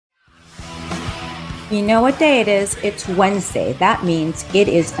You know what day it is? It's Wednesday. That means it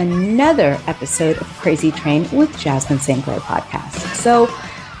is another episode of Crazy Train with Jasmine St. Clair podcast. So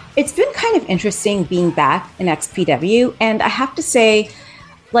it's been kind of interesting being back in XPW. And I have to say,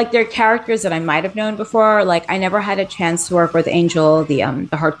 like, there are characters that I might have known before. Like, I never had a chance to work with Angel, the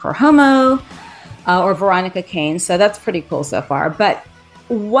hardcore homo, or Veronica Kane. So that's pretty cool so far. But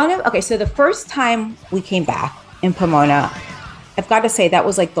so the first time we came back in Pomona, I've got to say that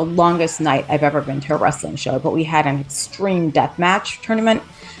was like the longest night I've ever been to a wrestling show, but we had an extreme deathmatch tournament.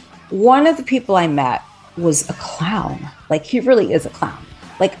 One of the people I met was a clown. Like, he really is a clown.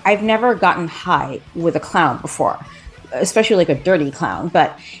 Like, I've never gotten high with a clown before, especially like a dirty clown.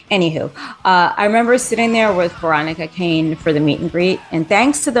 But anywho, I remember sitting there with Veronica Kane for the meet and greet. And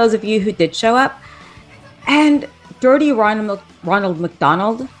thanks to those of you who did show up. And Dirty Ronald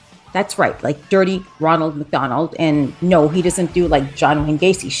McDonald, that's right, like Dirty Ronald McDonald. And no, he doesn't do like John Wayne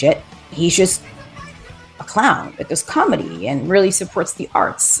Gacy shit. He's just a clown that does comedy and really supports the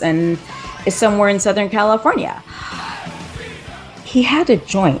arts and is somewhere in Southern California. He had a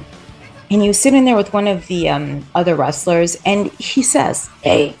joint and he was sitting there with one of the other wrestlers, and he says,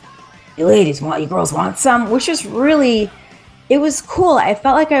 "Hey, you ladies, you girls want some?" Which is really, it was cool. I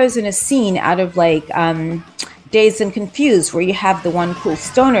felt like I was in a scene out of like Dazed and Confused, where you have the one cool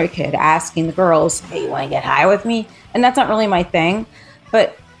stoner kid asking the girls, "Hey, you want to get high with me?" And that's not really my thing,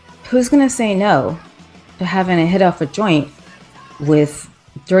 but who's going to say no to having a hit off a joint with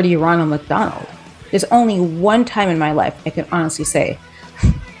Dirty Ronald McDonald? There's only one time in my life I can honestly say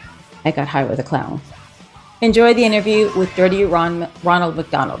I got high with a clown. Enjoy the interview with Dirty Ronald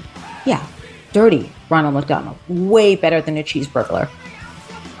McDonald. Yeah, Dirty Ronald McDonald. Way better than a cheeseburger.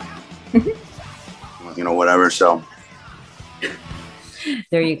 Whatever. So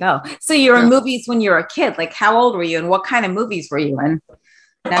there you go. So you were in movies when you were a kid. Like, how old were you and what kind of movies were you in?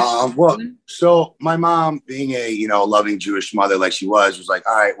 So my mom, being a, loving Jewish mother like she was like,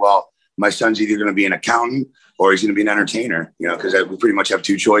 all right, well, my son's either going to be an accountant or he's going to be an entertainer, because we pretty much have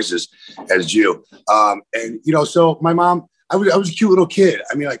two choices as Jew. So my mom, I was a cute little kid.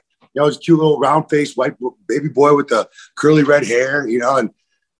 I mean, like, I was a cute little round-faced white baby boy with the curly red hair, and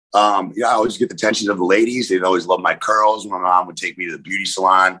I always get the attention of the ladies. They'd always love my curls. My mom would take me to the beauty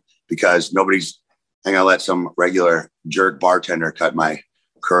salon because nobody's going to let some regular jerk bartender cut my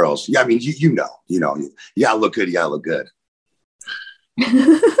curls. Yeah, I mean, you gotta look good. You gotta look good.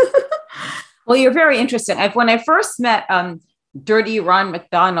 Well, you're very interesting. When I first met Dirty Ron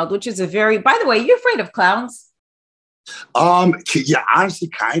McDonald, which is by the way, you afraid of clowns? Yeah, honestly,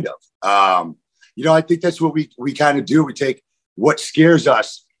 kind of. I think that's what we kind of do. We take what scares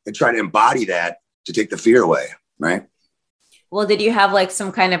us and try to embody that to take the fear away, right? Well, did you have like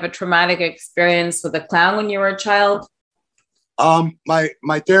some kind of a traumatic experience with a clown when you were a child?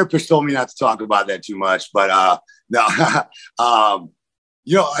 My therapist told me not to talk about that too much, but no. I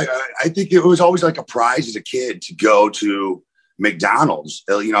think it was always like a prize as a kid to go to McDonald's,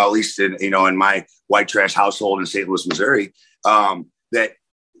 at least in my white trash household in St. Louis, Missouri, that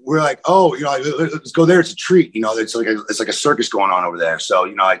we're like, oh, let's go there. It's a treat. It's like a circus going on over there.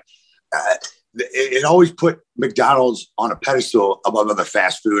 So, it always put McDonald's on a pedestal above other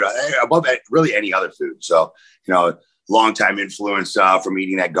fast food, above really any other food. So, long time influence from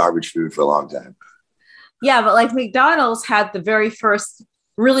eating that garbage food for a long time. Yeah, but like McDonald's had the very first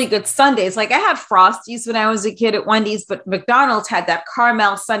really good sundaes. Like, I had Frosties when I was a kid at Wendy's, but McDonald's had that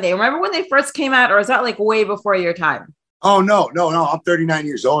caramel sundae. Remember when they first came out, or is that like way before your time? Oh, no. I'm 39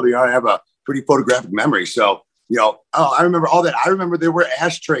 years old. I have a pretty photographic memory. So, I remember all that. I remember there were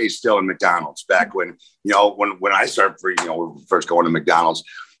ashtrays still in McDonald's back when I started, first going to McDonald's.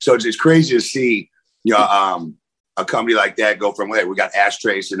 So it's crazy to see, a company like that go from, hey, we got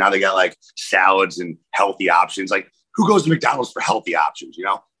ashtrays, and now they got like salads and healthy options. Like, who goes to McDonald's for healthy options?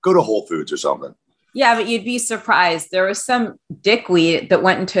 Go to Whole Foods or something. Yeah, but you'd be surprised. There was some dickweed that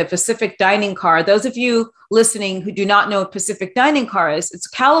went into a Pacific Dining car. Those of you listening who do not know what Pacific Dining car is, it's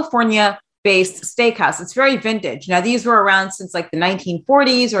California-based steakhouse. It's very vintage. Now, these were around since like the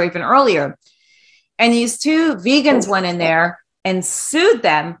 1940s or even earlier. And these two vegans went in there and sued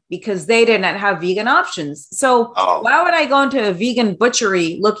them because they didn't have vegan options. So why would I go into a vegan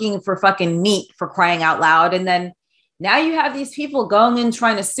butchery looking for fucking meat, for crying out loud? And then now you have these people going in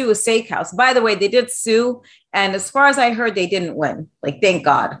trying to sue a steakhouse. By the way, they did sue. And as far as I heard, they didn't win. Like, thank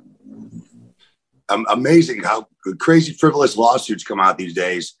God. Amazing how crazy frivolous lawsuits come out these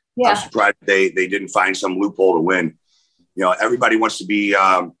days. Yeah. I'm surprised they didn't find some loophole to win. Everybody wants to be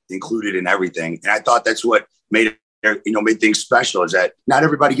included in everything. And I thought that's what made things special, is that not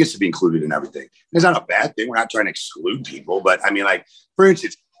everybody gets to be included in everything. It's not a bad thing. We're not trying to exclude people. But I mean, like, for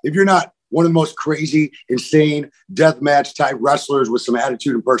instance, if you're not one of the most crazy, insane deathmatch type wrestlers with some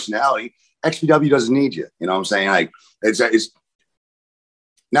attitude and personality, XPW doesn't need you. You know what I'm saying? Like it's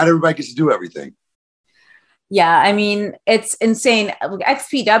not everybody gets to do everything. Yeah, I mean, it's insane.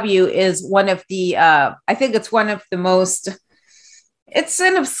 XPW is one of the, I think it's one of the most, it's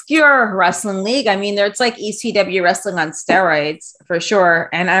an obscure wrestling league. I mean, it's like ECW wrestling on steroids for sure.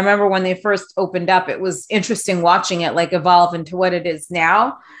 And I remember when they first opened up, it was interesting watching it like evolve into what it is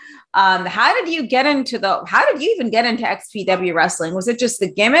now. How did you even get into XPW wrestling? Was it just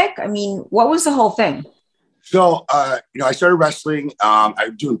the gimmick? I mean, what was the whole thing? So, I started wrestling. I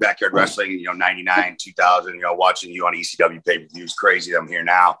was doing backyard wrestling, 99, 2000, watching you on ECW pay-per-views. Crazy that I'm here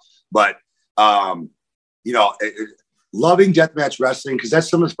now. But, loving deathmatch wrestling, because that's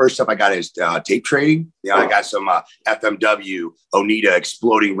some of the first stuff I got is tape trading. I got some FMW, Onita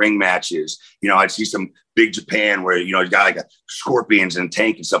exploding ring matches. I'd see some Big Japan where, you got like a scorpions and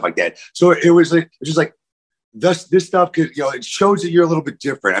tank and stuff like that. So it was just like this stuff could, it shows that you're a little bit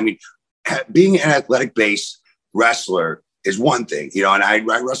different. I mean, being an athletic base wrestler is one thing, and I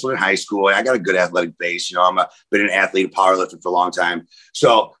wrestled in high school. And I got a good athletic base. Been an athlete, powerlifting for a long time.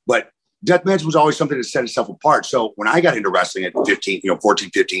 So, but deathmatch was always something that set itself apart. So when I got into wrestling at 15, 14,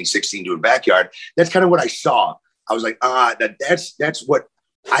 15, 16, doing backyard, that's kind of what I saw. I was like, that's what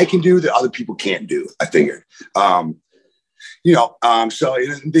I can do that other people can't do. I figured, to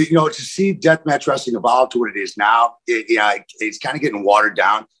see deathmatch wrestling evolve to what it is now, it's kind of getting watered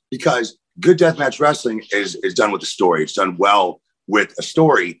down. Because good deathmatch wrestling is done with a story. It's done well with a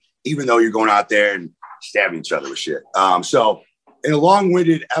story, even though you're going out there and stabbing each other with shit. So in a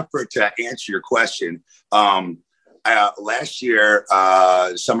long-winded effort to answer your question, last year,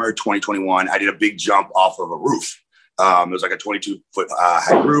 summer 2021, I did a big jump off of a roof. It was like a 22-foot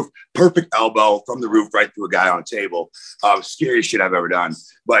high roof, perfect elbow from the roof right through a guy on a table. Scariest shit I've ever done.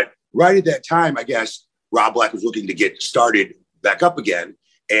 But right at that time, I guess, Rob Black was looking to get started back up again.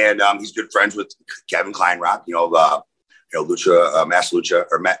 And he's good friends with Kevin Kleinrock, Lucha, Mass Lucha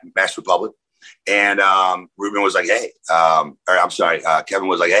or Mass Republic. And Ruben was like, hey, Kevin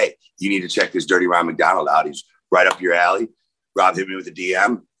was like, hey, you need to check this Dirty Ron McDonald out. He's right up your alley. Rob hit me with a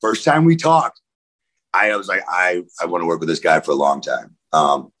DM. First time we talked, I was like, I want to work with this guy for a long time.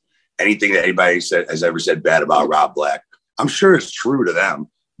 Anything that anybody has ever said bad about Rob Black, I'm sure it's true to them.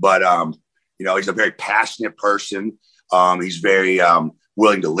 But, he's a very passionate person. He's very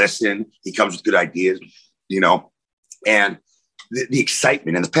willing to listen. He comes with good ideas, and the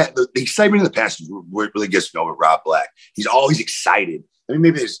excitement and the excitement in the past really gets to know with Rob Black. He's always excited. I mean,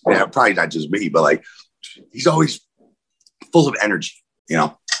 maybe it's probably not just me, but like he's always full of energy,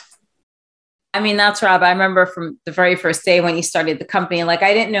 I mean, that's Rob. I remember from the very first day when he started the company, like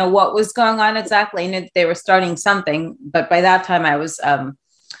I didn't know what was going on exactly. I knew that they were starting something, but by that time I was,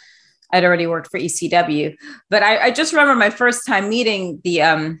 I'd already worked for ECW, but I just remember my first time meeting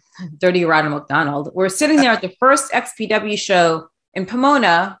the Dirty Ron McDonald. We're sitting there at the first XPW show in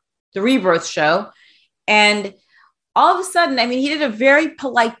Pomona, the Rebirth show. And all of a sudden, I mean, he did a very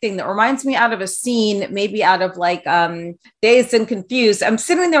polite thing that reminds me out of a scene, maybe out of like Dazed and Confused. I'm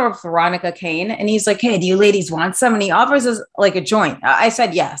sitting there with Veronica Kane and he's like, hey, do you ladies want some? And he offers us like a joint. I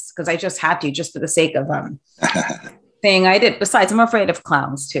said yes, because I just had to, just for the sake of thing I did. Besides, I'm afraid of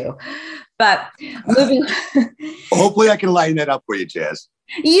clowns too. But moving. Hopefully I can lighten that up for you, Jazz.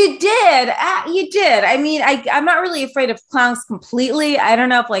 You did. You did. I mean, I'm not really afraid of clowns completely. I don't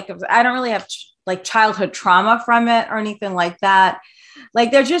know if I don't really have childhood trauma from it or anything like that.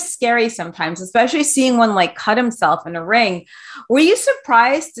 Like they're just scary sometimes, especially seeing one like cut himself in a ring. Were you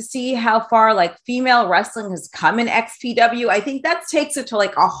surprised to see how far like female wrestling has come in XPW? I think that takes it to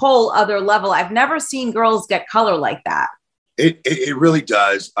like a whole other level. I've never seen girls get color like that. It really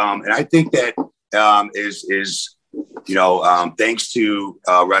does. And I think that is thanks to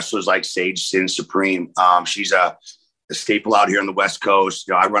wrestlers like Sage Sin Supreme. She's a staple out here on the West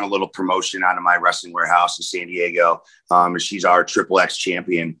Coast. I run a little promotion out of my wrestling warehouse in San Diego. And she's our Triple X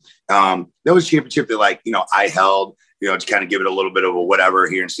champion. That was a championship that I held, to kind of give it a little bit of a whatever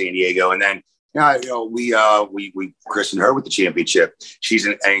here in San Diego. And then, we christened her with the championship. She's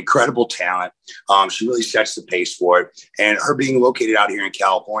an incredible talent. She really sets the pace for it. And her being located out here in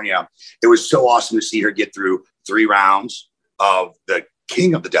California, it was so awesome to see her get through 3 rounds of the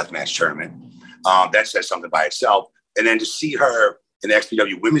king of the deathmatch tournament. That says something by itself. And then to see her in the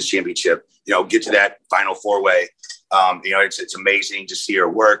XPW Women's Championship, get to that final 4-way, it's amazing to see her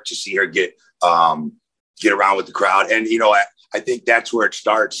work, to see her get around with the crowd. And, I think that's where it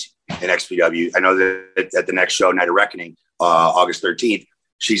starts in XPW. I know that at the next show, Night of Reckoning, August 13th,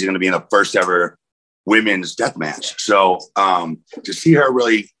 she's going to be in the first ever women's deathmatch. So to see her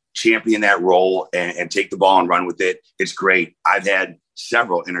really champion that role and take the ball and run with it, it's great. I've had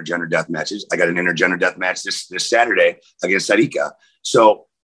several intergender death matches. I got an intergender death match this Saturday against Sarika. So,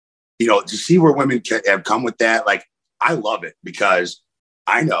 you know, to see where women have come with that, like, I love it because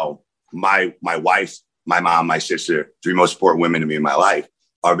I know my wife, my mom, my sister, three most important women to me in my life,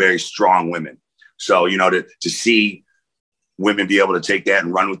 are very strong women. So, you know, to see women be able to take that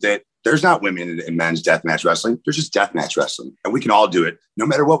and run with it. There's not women in men's deathmatch wrestling. There's just deathmatch wrestling. And we can all do it no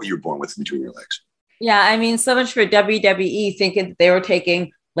matter what you were born with between your legs. Yeah. I mean, so much for WWE thinking that they were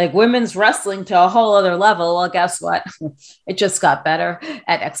taking like women's wrestling to a whole other level. Well, guess what? It just got better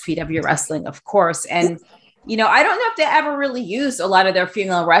at XPW wrestling, of course. And, you know, I don't know if they ever really used a lot of their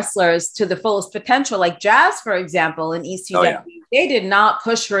female wrestlers to the fullest potential. Like Jazz, for example, in ECW, they did not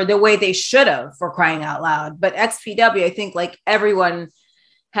push her the way they should have, for crying out loud. But XPW, I think like everyone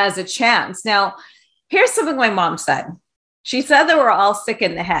has a chance. Now, here's something my mom said. She said that we're all sick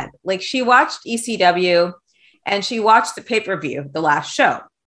in the head. Like she watched ECW and she watched the pay-per-view, the last show.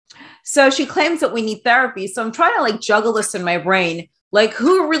 So she claims that we need therapy. So I'm trying to like juggle this in my brain. Like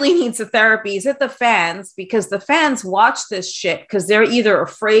who really needs a therapy? Is it the fans? Because the fans watch this shit because they're either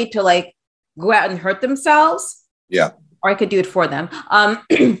afraid to like go out and hurt themselves. Yeah. Or I could do it for them.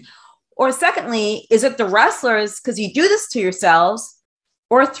 Or secondly, is it the wrestlers? Because you do this to yourselves.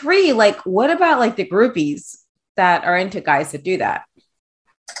 Or three, like, what about like the groupies that are into guys that do that?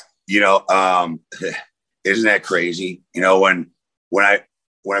 You know, isn't that crazy? You know, when I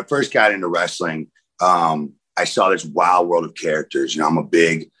first got into wrestling, I saw this wild world of characters. You know, I'm a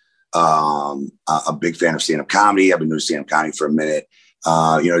big fan of stand-up comedy. I've been doing stand-up comedy for a minute.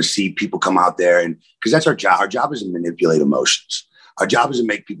 You know, to see people come out there and because that's our job. Our job is to manipulate emotions. Our job is to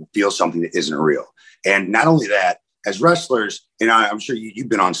make people feel something that isn't real. And not only that, as wrestlers, and I'm sure you've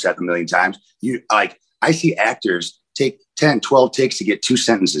been on set a million times, I see actors take 10, 12 takes to get 2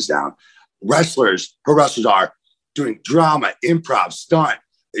 sentences down. Pro wrestlers are doing drama, improv, stunt,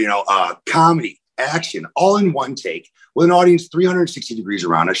 you know, comedy, action, all in one take with an audience 360 degrees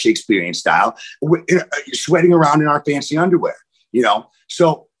around us, Shakespearean style, sweating around in our fancy underwear, you know?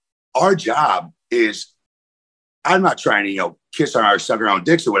 So our job is, I'm not trying to, you know, kiss on our suck our own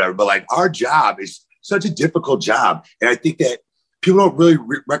dicks or whatever, but like our job is such a difficult job. And I think that people don't really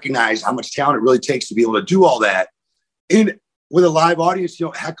recognize how much talent it really takes to be able to do all that. And with a live audience, you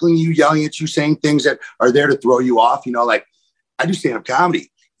know, heckling you, yelling at you, saying things that are there to throw you off, you know, like I do stand-up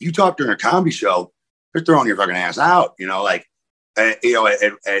comedy. You talk during a comedy show, they're throwing your fucking ass out, you know, like, you know,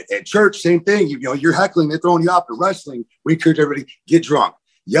 at church, same thing. You know, you're heckling, they're throwing you out. In wrestling, we encourage everybody, get drunk,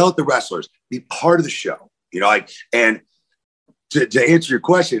 yell at the wrestlers, be part of the show, you know, like, and to answer your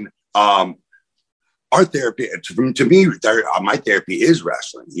question, our therapy, to me, my therapy is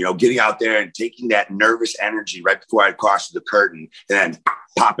wrestling, you know, getting out there and taking that nervous energy right before I cross the curtain and then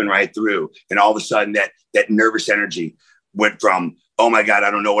popping right through. And all of a sudden that nervous energy went from, oh my God,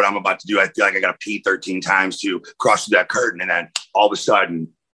 I don't know what I'm about to do. I feel like I got to pee 13 times to cross through that curtain. And then all of a sudden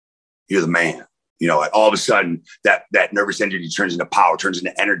you're the man, you know, all of a sudden that nervous energy turns into power, turns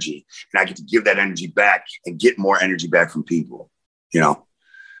into energy. And I get to give that energy back and get more energy back from people, you know.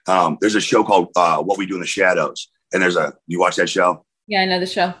 There's a show called What We Do in the Shadows. And you watch that show? Yeah, I know the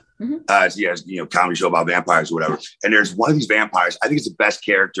show. Mm-hmm. It's, you know, comedy show about vampires or whatever. And there's one of these vampires. I think it's the best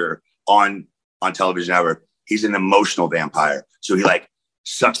character on television ever. He's an emotional vampire. So he like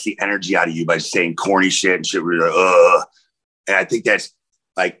sucks the energy out of you by saying corny shit and shit. And I think that's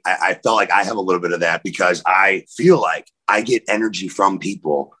like, I felt like I have a little bit of that because I feel like I get energy from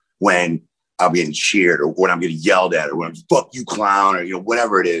people when I'm getting cheered or when I'm getting yelled at or when I'm fuck you clown or, you know,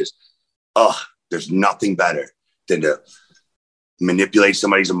 whatever it is. There's nothing better than to manipulate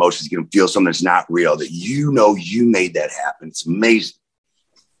somebody's emotions, get them feel something that's not real, that you know you made that happen. It's amazing.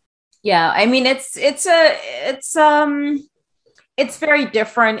 Yeah, I mean, it's very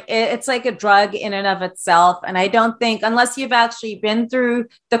different. It's like a drug in and of itself. And I don't think, unless you've actually been through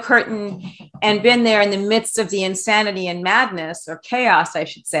the curtain and been there in the midst of the insanity and madness or chaos, I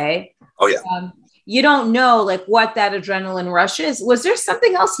should say. Oh, yeah. You don't know like what that adrenaline rush is. Was there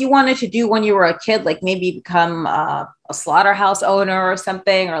something else you wanted to do when you were a kid? Like maybe become a slaughterhouse owner or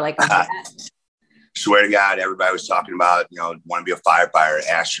something, or like swear to God, everybody was talking about, you know, want to be a firefighter,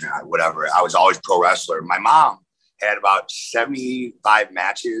 astronaut, whatever. I was always pro wrestler. My mom had about 75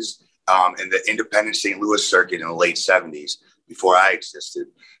 matches in the independent St. Louis circuit in the late 70s before I existed.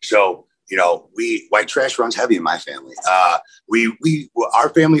 So, you know, white trash runs heavy in my family. Our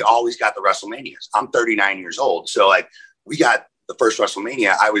family always got the WrestleManias. I'm 39 years old. So like we got the first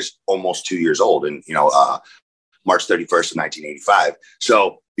WrestleMania. I was almost 2 years old and, you know, March 31st of 1985.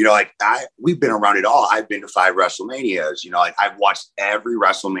 So like we've been around it all. I've been to 5 WrestleManias. Like I've watched every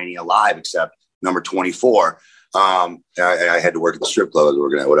WrestleMania live except number 24. I had to work at the strip club I was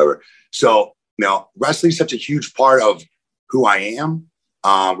working at, whatever. So, wrestling is such a huge part of who I am.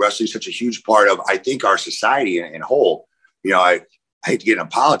 Wrestling is such a huge part of, I think, our society in whole. I hate to get into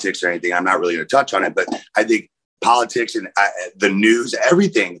politics or anything. I'm not really going to touch on it, but I think politics and the news,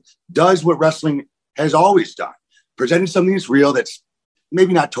 everything does what wrestling has always done. Presenting something that's real, that's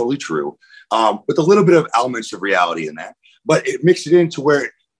maybe not totally true, with a little bit of elements of reality in that, but it mixes it into where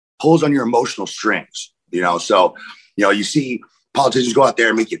it pulls on your emotional strings, So, you see politicians go out there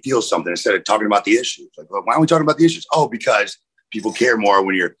and make you feel something instead of talking about the issues. Like, well, why aren't we talking about the issues? Oh, because people care more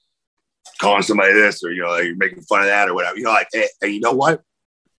when you're calling somebody this, or, you're making fun of that or whatever. Hey, you know what?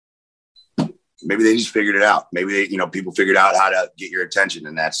 Maybe they just figured it out. Maybe they, people figured out how to get your attention,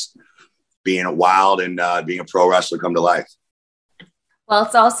 and that's being wild and being a pro wrestler come to life. Well,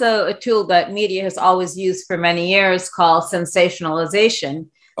 it's also a tool that media has always used for many years called sensationalization.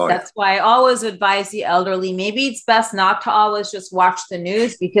 Oh, that's why I always advise the elderly, maybe it's best not to always just watch the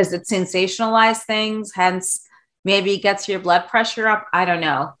news because it sensationalizes things, hence maybe it gets your blood pressure up. I don't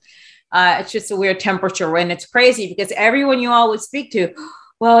know. It's just a weird temperature, and it's crazy because everyone you always speak to,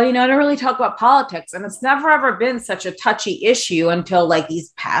 well, I don't really talk about politics, and it's never ever been such a touchy issue until like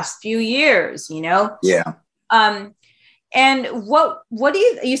these past few years, Yeah. And what do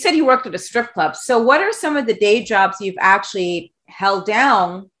you said you worked at a strip club. So what are some of the day jobs you've actually held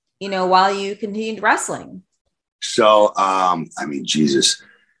down, while you continued wrestling? So, Jesus,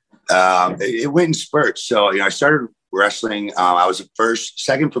 it went in spurts. So, I started wrestling. I was the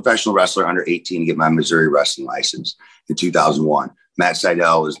second professional wrestler under 18 to get my Missouri wrestling license in 2001. Matt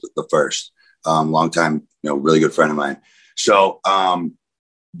Seidel was the first, long time, really good friend of mine. So, I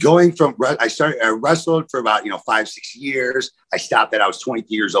wrestled for about, 5-6 years. I stopped that. I was 23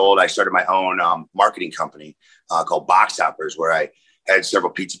 years old. I started my own marketing company called Box Hoppers, where I had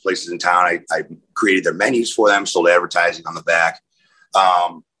several pizza places in town. I created their menus for them, sold advertising on the back,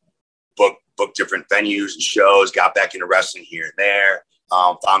 booked different venues and shows, got back into wrestling here and there,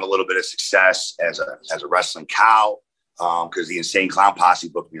 found a little bit of success as a wrestling cow because the Insane Clown Posse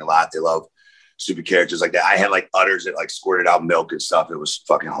booked me a lot. They love stupid characters like that. I had like udders that like squirted out milk and stuff. It was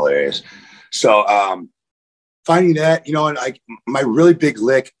fucking hilarious. So finding that, and my really big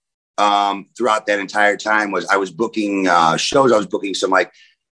lick throughout that entire time was I was booking shows. I was booking some like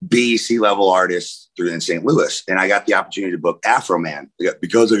B, C level artists in St. Louis. And I got the opportunity to book Afro Man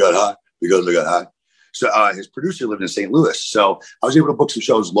because I got hot. So his producer lived in St. Louis. So I was able to book some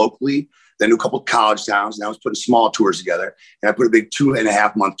shows locally, then do a couple of college towns. And I was putting small tours together. And I put a big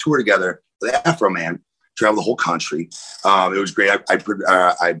 2.5 month tour together with Afro Man, traveled the whole country. It was great. I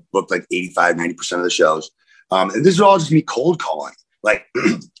booked like 85, 90% of the shows. And this is all just me cold calling. Like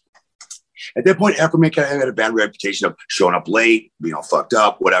at that point, Afro Man kind of had a bad reputation of showing up late, being all fucked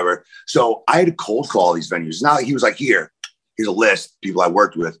up, whatever. So I had to cold call all these venues. Now he was like, here's a list of people I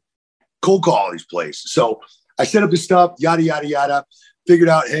worked with. Cold call all these places. So I set up this stuff, yada, yada, yada. Figured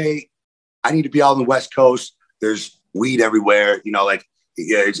out, hey, I need to be out on the West Coast. There's weed everywhere.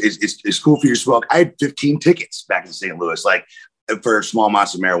 It's cool for you to smoke. I had 15 tickets back in St. Louis, like for small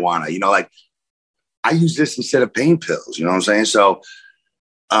amounts of marijuana. I use this instead of pain pills. You know what I'm saying? So,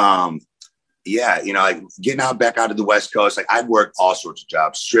 like getting back out to the West Coast. Like I've worked all sorts of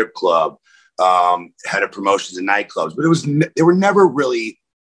jobs, strip club, head of promotions in nightclubs, but they were never really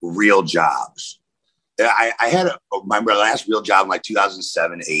real jobs. I had my last real job in like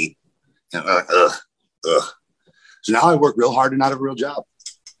 2007, 8. And So now I work real hard and not have a real job.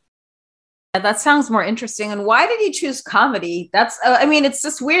 That sounds more interesting. And why did you choose comedy? That's, it's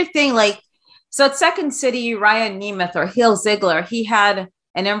this weird thing. Like, so at Second City, Ryan Nemeth or Heel Ziegler, he had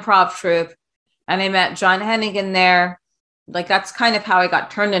an improv troupe and I met John Hennigan there. Like, that's kind of how I got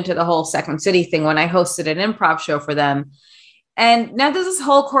turned into the whole Second City thing when I hosted an improv show for them. And now there's this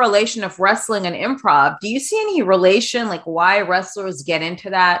whole correlation of wrestling and improv. Do you see any relation, like why wrestlers get into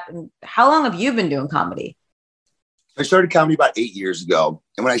that? And how long have you been doing comedy? I started comedy about 8 years ago.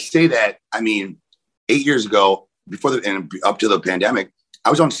 And when I say that, I mean, 8 years ago, and up to the pandemic, I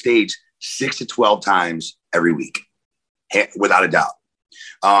was on stage 6 to 12 times every week, without a doubt.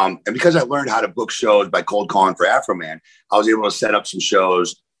 And because I learned how to book shows by cold calling for Afro Man, I was able to set up some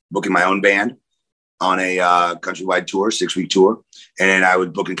shows, booking my own band on a countrywide tour, 6-week tour. And then I was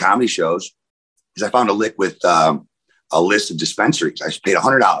booking comedy shows because I found a lick with a list of dispensaries. I paid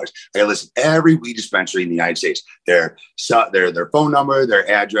 $100. I got a list of every weed dispensary in the United States, their phone number, their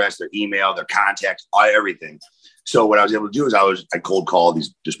address, their email, their contacts, everything. So what I was able to do is I cold call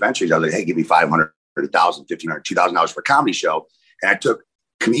these dispensaries. I was like, hey, give me $500, $1,000, $1,500, $2,000 for a comedy show. And I took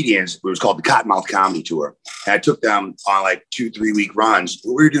comedians. It was called the Cottonmouth Comedy Tour. And I took them on like 2-3 week runs.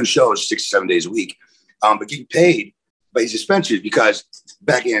 We were doing shows 6 to 7 days a week, but getting paid by these expenses because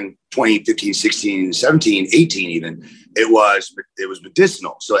back in 2015, 16, 17, 18 even, it was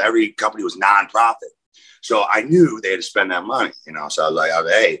medicinal. So every company was nonprofit. So I knew they had to spend that money, you know. So I was like,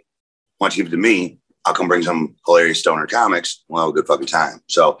 hey, why don't you give it to me? I'll come bring some hilarious stoner comics. We'll have a good fucking time.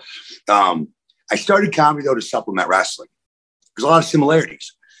 So I started comedy, though, to supplement wrestling. There's a lot of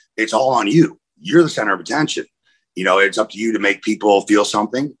similarities. It's all on you. You're the center of attention. You know, it's up to you to make people feel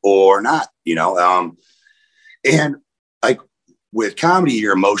something or not, you know. And like with comedy,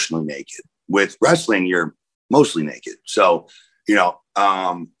 you're emotionally naked. With wrestling, you're mostly naked. So, you know,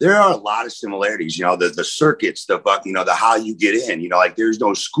 there are a lot of similarities, you know, the circuits, the how you get in, you know, like there's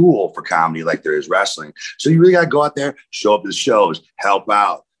no school for comedy like there is wrestling. So you really got to go out there, show up to the shows, help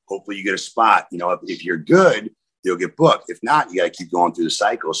out. Hopefully you get a spot. You know, if you're good, you'll get booked. If not, you got to keep going through the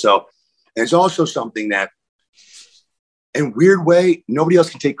cycle. So it's also something that in weird way, nobody else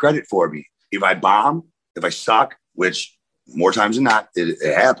can take credit for me. If I bomb, if I suck, which more times than not,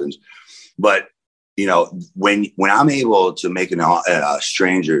 it happens. But you know, when I'm able to make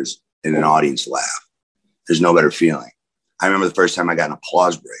strangers in an audience laugh, there's no better feeling. I remember the first time I got an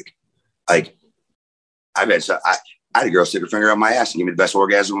applause break. Like I had a girl stick her finger up my ass and give me the best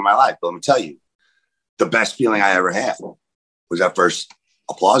orgasm of my life. But let me tell you, the best feeling I ever had was that first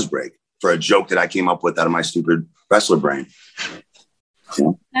applause break for a joke that I came up with out of my stupid wrestler brain.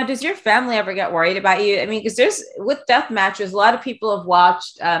 Yeah. Now, does your family ever get worried about you? I mean, because with death matches, a lot of people have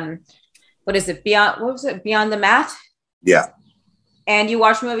watched, what was it, Beyond the Mat? Yeah. And you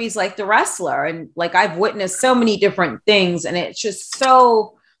watch movies like The Wrestler, and like I've witnessed so many different things, and it's just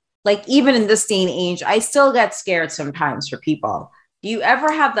so like, even in this day and age, I still get scared sometimes for people. Do you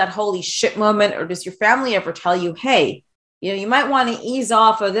ever have that holy shit moment, or does your family ever tell you, hey, you know, you might want to ease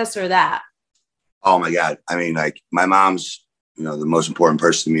off of this or that? Oh my God. I mean, like my mom's, you know, the most important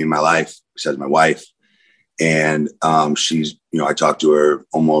person to me in my life, besides my wife. And she's, you know, I talk to her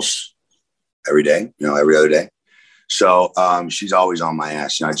almost every day, you know, every other day. So she's always on my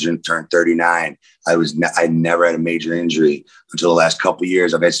ass. You know, I just turned 39. I never had a major injury until the last couple of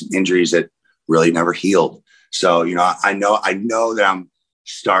years. I've had some injuries that really never healed. So, you know, I know that I'm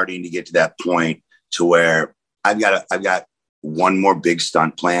starting to get to that point to where I've got one more big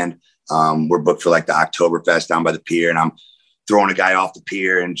stunt planned. We're booked for like the Oktoberfest down by the pier, and I'm throwing a guy off the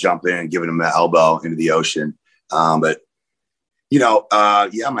pier and jumping and giving him an elbow into the ocean. But you know,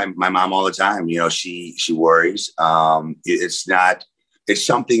 yeah, my mom all the time, you know, she worries. It's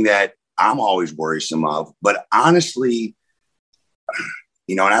something that I'm always worrisome of, but honestly,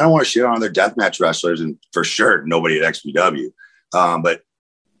 you know, and I don't want to shit on other deathmatch wrestlers, and for sure, nobody at XPW.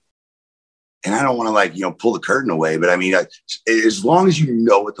 And I don't want to like, you know, pull the curtain away, but I mean, as long as you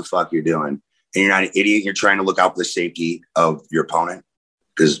know what the fuck you're doing and you're not an idiot, you're trying to look out for the safety of your opponent,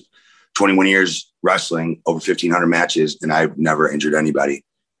 because 21 years wrestling, over 1,500 matches, and I've never injured anybody,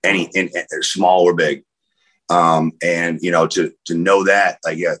 in small or big. And, you know, to know that,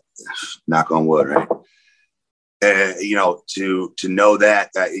 like, yeah, knock on wood, right? You know, to know that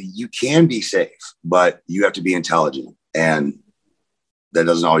you can be safe, but you have to be intelligent, and that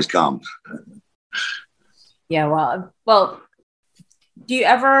doesn't always come. Yeah. Well, do you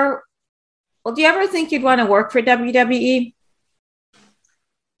ever think you'd want to work for WWE?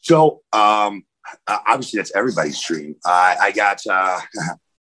 So, obviously that's everybody's dream. I got,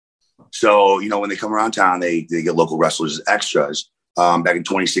 so, you know, when they come around town, they get local wrestlers as extras. Back in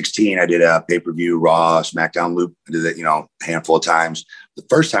 2016, I did a pay-per-view Raw, SmackDown loop. I did it, you know, a handful of times. The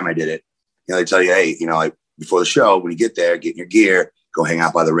first time I did it, you know, they tell you, hey, you know, like before the show, when you get there, get in your gear, go hang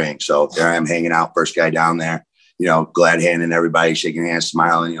out by the ring. So there I am hanging out, first guy down there, you know, glad handing everybody, shaking hands,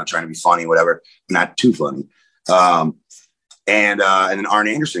 smiling, you know, trying to be funny, whatever, not too funny. And then Arn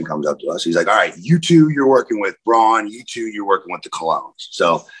Anderson comes up to us. He's like, all right, you two, you're working with Braun. You two, you're working with the Colognes.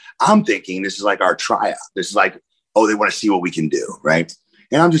 So I'm thinking this is like our tryout. This is like, oh, they want to see what we can do, right?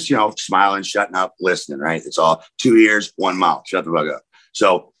 And I'm just, you know, smiling, shutting up, listening, right? It's all 2 ears, 1 mouth. Shut the fuck up.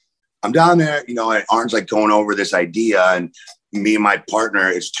 So I'm down there, you know, and Arn's like going over this idea, and me and my partner,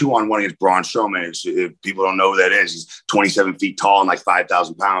 it's 2-on-1 against Braun Strowman. If people don't know who that is, he's 27 feet tall and like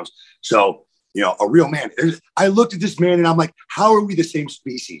 5,000 pounds. So, you know, a real man. I looked at this man and I'm like, how are we the same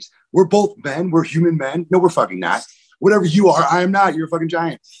species? We're both men. We're human men. No, we're fucking not. Whatever you are, I am not. You're a fucking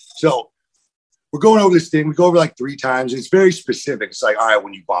giant. So we're going over this thing. We go over like 3 times. And it's very specific. It's like, all right,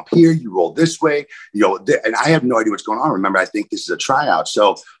 when you bump here, you roll this way. You know, and I have no idea what's going on. Remember, I think this is a tryout.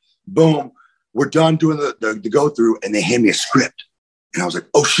 So boom, we're done doing the go through, and they hand me a script. And I was like,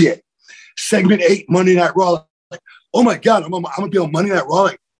 oh shit, segment 8, Monday Night Raw. Like, oh my God, I'm gonna be on Monday Night Raw.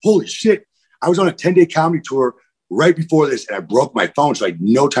 Like, holy shit. I was on a 10-day comedy tour right before this, and I broke my phone, so I had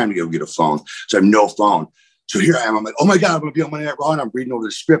no time to go get a phone. So I have no phone. So here I am. I'm like, oh my God, I'm gonna be on Monday Night Raw, and I'm reading over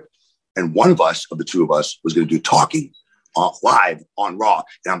the script. And one of the two of us, was gonna do talking live on Raw.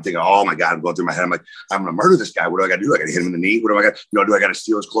 And I'm thinking, oh my God, I'm going through my head. I'm like, I'm gonna murder this guy. What do I gotta do? I gotta hit him in the knee. What do I got? Do I gotta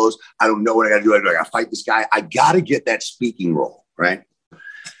steal his clothes? I don't know what I gotta do. I gotta fight this guy. I gotta get that speaking role, right?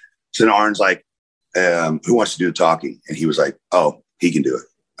 So then Arn's like, who wants to do the talking? And he was like, oh, he can do it.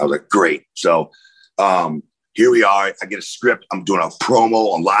 I was like, great. So here we are. I get a script. I'm doing a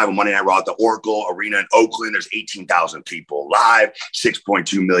promo on live on Monday Night Raw at the Oracle Arena in Oakland. There's 18,000 people live,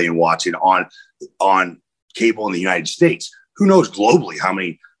 6.2 million watching on cable in the United States. Who knows globally how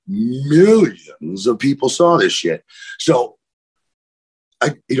many millions of people saw this shit? So,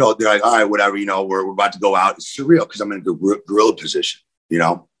 they're like, all right, whatever, we're about to go out. It's surreal because I'm in a gorilla position,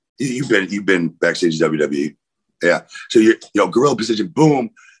 You've been backstage WWE. Yeah. So gorilla position, boom.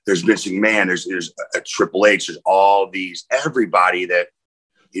 There's Vince McMahon. There's a Triple H. There's all these, everybody that,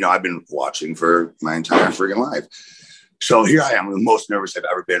 I've been watching for my entire friggin' life. So here I am, the most nervous I've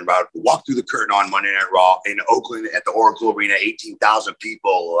ever been about. Walk through the curtain on Monday Night Raw in Oakland at the Oracle Arena, 18,000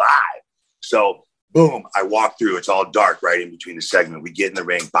 people live. So boom, I walk through. It's all dark right in between the segment. We get in the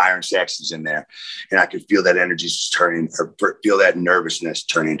ring. Byron Saxton's in there. And I could feel that energy feel that nervousness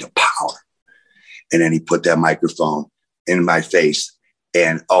turn into power. And then he put that microphone in my face.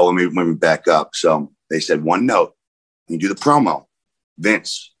 And let me back up. So they said one note. You do the promo.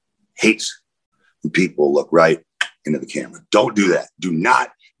 Vince hates when people look right into the camera. Don't do that. Do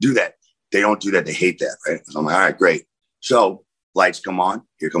not do that. They don't do that. They hate that, right? So I'm like, all right, great. So lights come on.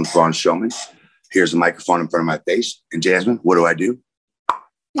 Here comes Braun Strowman. Here's the microphone in front of my face. And Jasmine, what do?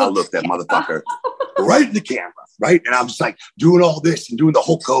 I look that motherfucker right in the camera, right? And I'm just like doing all this and doing the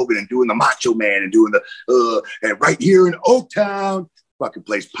Hulk Hogan and doing the Macho Man and doing the, and right here in Oaktown, fucking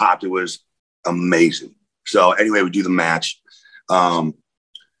place popped. It was amazing. So anyway, we do the match,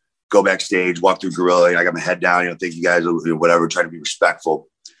 go backstage, walk through Gorilla. I got my head down, thank you guys, whatever, trying to be respectful.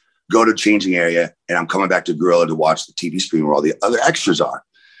 Go to changing area, and I'm coming back to Gorilla to watch the TV screen where all the other extras are.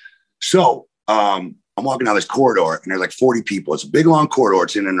 So I'm walking down this corridor, and there's like 40 people. It's a big, long corridor.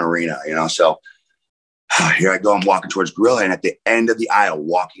 It's in an arena, So here I go. I'm walking towards Gorilla, and at the end of the aisle,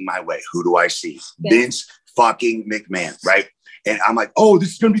 walking my way, who do I see? Yeah. Vince fucking McMahon, right? And I'm like, oh, this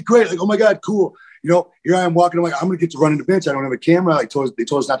is going to be great. Like, oh my God, cool. Here I am walking. I'm like, I'm going to get to run into Vince. I don't have a camera. They told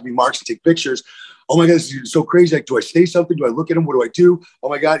us not to be marks and take pictures. Oh my God, this is so crazy. Like, do I say something? Do I look at him? What do I do? Oh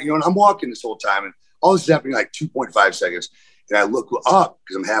my God. And I'm walking this whole time, and all this is happening in like 2.5 seconds. And I look up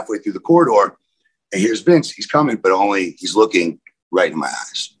because I'm halfway through the corridor, and here's Vince. He's coming, but only he's looking right in my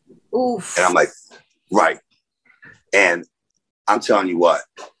eyes. Oof. And I'm like, right. And I'm telling you what,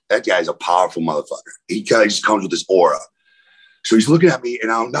 that guy's a powerful motherfucker. He just comes with this aura. So he's looking at me, and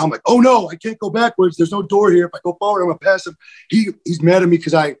now I'm like, oh no, I can't go backwards. There's no door here. If I go forward, I'm gonna pass him. He's mad at me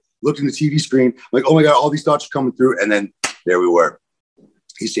because I looked in the TV screen. I'm like, oh my God, all these thoughts are coming through. And then there we were.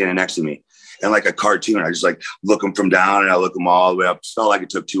 He's standing next to me. And like a cartoon, I just like look him from down, and I look him all the way up. It felt like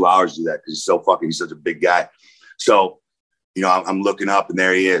it took 2 hours to do that because he's such a big guy. So, I'm looking up, and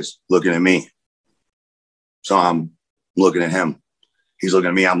there he is looking at me. So I'm looking at him. He's looking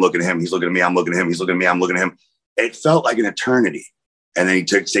at me. I'm looking at him. He's looking at me. I'm looking at him. He's looking at me. I'm looking at him. It felt like an eternity. And then he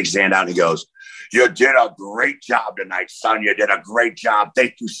takes his hand out and he goes, you did a great job tonight, son. You did a great job.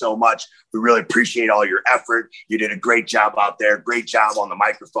 Thank you so much. We really appreciate all your effort. You did a great job out there. Great job on the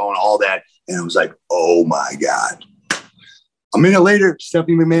microphone, all that. And I was like, oh my God. A minute later,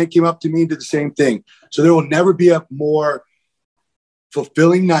 Stephanie McMahon came up to me and did the same thing. So there will never be a more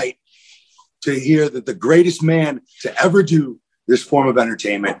fulfilling night to hear that the greatest man to ever do this form of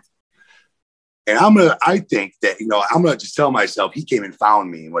entertainment. And I think that, I'm going to just tell myself he came and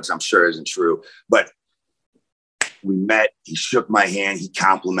found me, which I'm sure isn't true. But we met, he shook my hand, he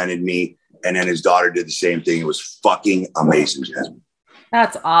complimented me. And then his daughter did the same thing. It was fucking amazing, Jasmine.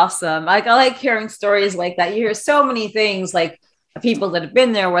 That's awesome. I like hearing stories like that. You hear so many things like people that have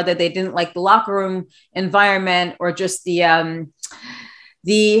been there, whether they didn't like the locker room environment or just the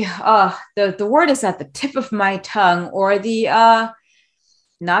word is at the tip of my tongue, or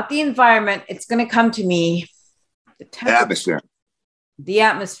not the environment. It's going to come to me. The atmosphere. The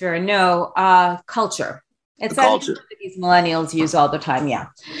atmosphere. No, culture. It's the culture that these millennials use all the time. Yeah.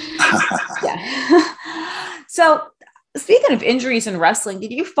 Yeah. So speaking of injuries in wrestling,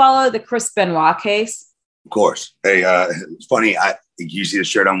 did you follow the Chris Benoit case? Of course. Hey, it's funny. You see the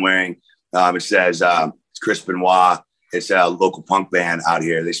shirt I'm wearing. It says it's Chris Benoit. It's a local punk band out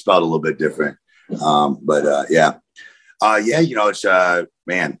here. They spelled a little bit different. Yeah. It's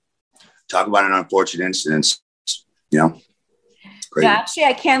man, talk about an unfortunate incident. you know, crazy. Yeah, actually,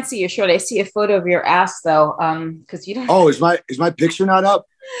 I can't see your shirt. I see a photo of your ass though. Because you don't. Oh, is my picture not up?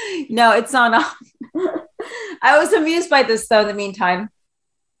 No, it's not up. I was amused by this though in the meantime.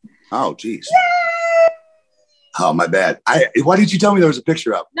 Oh, geez. Oh, my bad. Why didn't you tell me there was a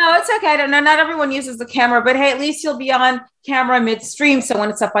picture up? No, it's okay. I don't know. Not everyone uses the camera, but hey, at least you'll be on camera midstream. So when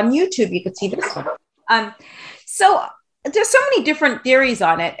it's up on YouTube, you can see this one. So there's so many different theories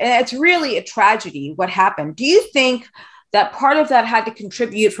on it. And it's really a tragedy what happened. Do you think that part of that had to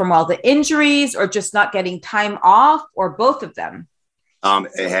contribute from all the injuries or just not getting time off or both of them?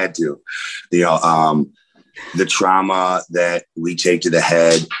 It had to. You know, the trauma that we take to the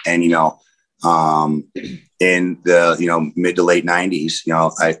head and, you know, in the, you know, mid to late 90s,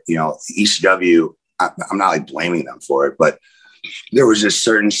 ECW, I'm not like blaming them for it, but there was a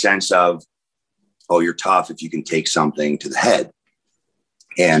certain sense of, oh, you're tough if you can take something to the head.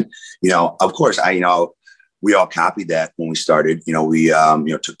 And, you know, of course, we all copied that when we started. You know, we,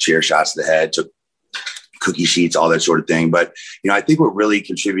 took chair shots to the head, took cookie sheets, all that sort of thing. But, you know, I think what really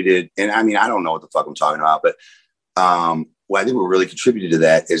contributed, and I mean, I don't know what the fuck I'm talking about, but what I think what really contributed to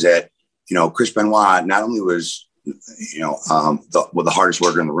that is that, you know, Chris Benoit not only was, you know, the hardest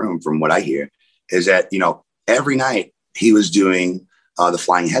worker in the room, from what I hear, is that, you know, every night he was doing the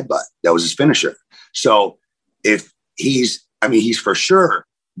flying headbutt. That was his finisher. So if he's for sure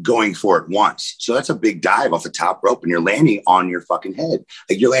going for it once. So that's a big dive off the top rope and you're landing on your fucking head.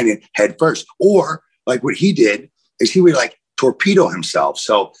 Like you're landing head first. Or like what he did is he would like torpedo himself.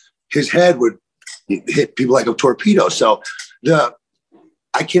 So his head would hit people like a torpedo. So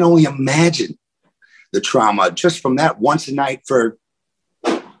I can only imagine the trauma just from that once a night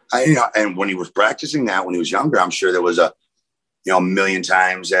and when he was practicing that, when he was younger, I'm sure there was a million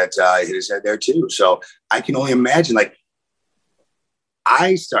times that he hit his head there too. So I can only imagine, like,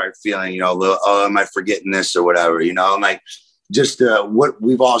 I start feeling, you know, a little, oh, am I forgetting this or whatever, you know, and like just what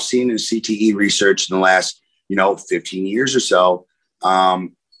we've all seen in CTE research in the last, 15 years or so,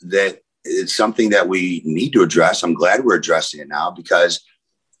 that it's something that we need to address. I'm glad we're addressing it now because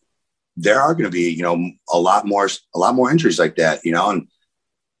there are going to be, a lot more injuries like that, and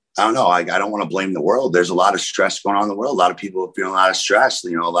I don't know. I don't want to blame the world. There's a lot of stress going on in the world. A lot of people are feeling a lot of stress, a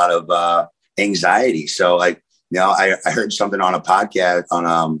lot of anxiety. So like, I heard something on a podcast, on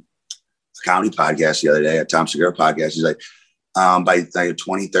a comedy podcast the other day, a Tom Segura podcast. He's like, by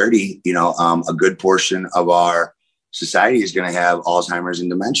 2030, a good portion of our society is going to have Alzheimer's and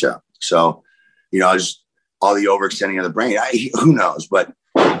dementia. So, just all the overextending of the brain, who knows, but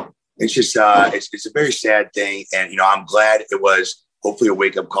it's just, it's a very sad thing. And, I'm glad it was hopefully a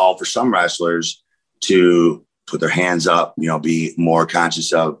wake up call for some wrestlers to put their hands up, be more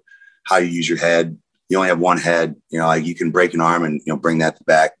conscious of how you use your head. You only have one head, like you can break an arm and, bring that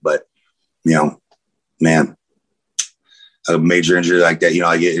back. But, man, a major injury like that,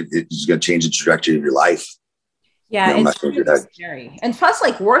 it's going to change the trajectory of your life. Yeah, it's really scary. And plus,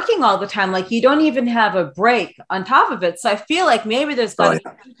 like working all the time, like you don't even have a break on top of it. So I feel like maybe there's got to be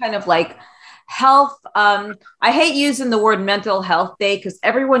some kind of like health. I hate using the word mental health day because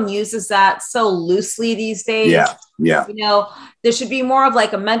everyone uses that so loosely these days. Yeah. There should be more of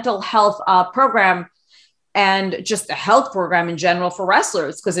like a mental health program and just a health program in general for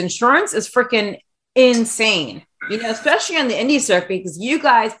wrestlers because insurance is freaking insane, especially on the indie circuit because you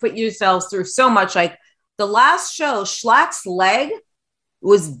guys put yourselves through so much. Like the last show, Schlack's leg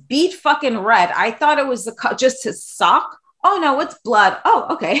was beat fucking red. I thought it was just his sock. Oh no, it's blood. Oh,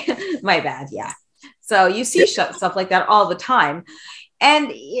 okay. My bad. Yeah. So you see stuff like that all the time. And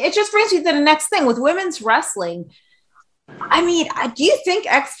it just brings me to the next thing with women's wrestling. I mean, do you think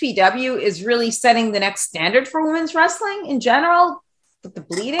XPW is really setting the next standard for women's wrestling in general with the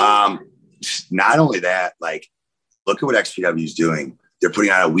bleeding? Not only that, like, look at what XPW is doing. They're putting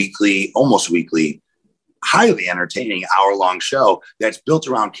out almost weekly, highly entertaining hour-long show that's built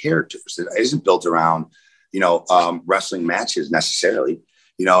around characters. It isn't built around, wrestling matches necessarily.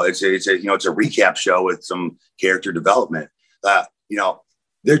 It's a recap show with some character development.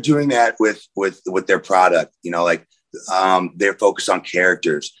 They're doing that with their product. They're focused on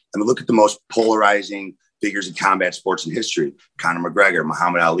characters. I mean, look at the most polarizing figures in combat sports in history: Conor McGregor,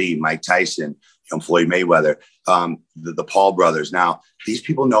 Muhammad Ali, Mike Tyson, Floyd Mayweather, the Paul brothers. Now, these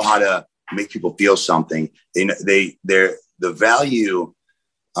people know how to make people feel something. They're the value.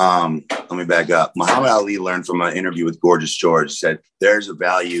 Let me back up. Muhammad Ali learned from an interview with Gorgeous George, said there's a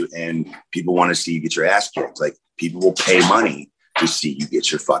value in people want to see you get your ass kicked. Like people will pay money to see you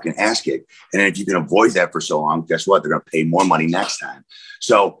get your fucking ass kicked. And then if you can avoid that for so long, guess what? They're going to pay more money next time.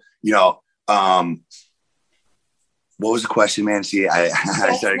 So, What was the question, man? See, I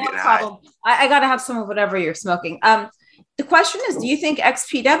started no getting problem. I got to have some of whatever you're smoking. The question is, do you think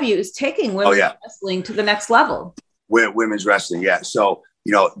XPW is taking women's wrestling to the next level? Women's wrestling, yeah. So,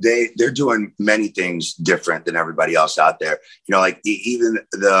 they're doing many things different than everybody else out there. Like even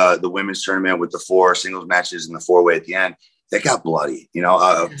the women's tournament with the 4 singles matches and the 4-way at the end, that got bloody.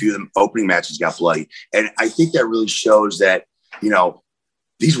 A few of them opening matches got bloody. And I think that really shows that,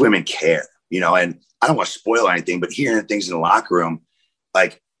 these women care, and I don't want to spoil anything, but hearing things in the locker room,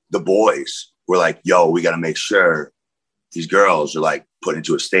 like the boys were like, yo, we got to make sure these girls are like put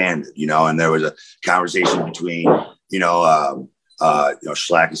into a standard, and there was a conversation between,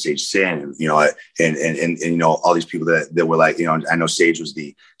 Schlack and Sage Sin, and all these people that were like, I know Sage was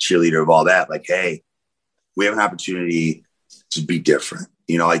the cheerleader of all that. Like, hey, we have an opportunity to be different.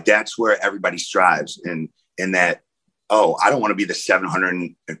 Like that's where everybody strives. And in that, oh, I don't want to be the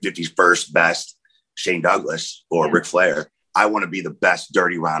 751st best Shane Douglas or Ric Flair. I want to be the best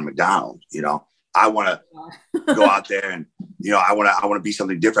Dirty Ron McDonald. I want to go out there and, I want to be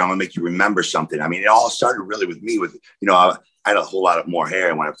something different. I want to make you remember something. I mean, it all started really with me with, I had a whole lot of more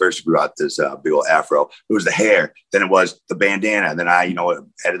hair when I first grew out this big old afro. It was the hair, then it was the bandana. Then I,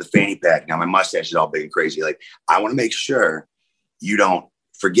 added the fanny pack. Now my mustache is all big and crazy. Like I want to make sure you don't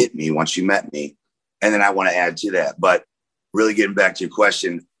forget me once you met me. And then I want to add to that. But really getting back to your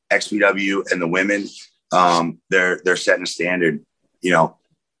question, XPW and the women, they're setting a standard.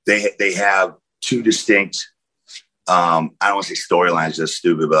 They have 2 distinct, I don't want to say storylines, just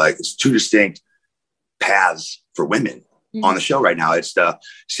stupid, but like it's 2 distinct paths for women on the show right now. It's the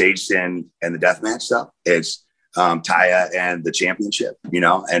Sage Sin and the deathmatch stuff. It's Taya and the championship,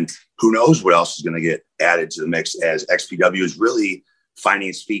 and who knows what else is going to get added to the mix as XPW is really finding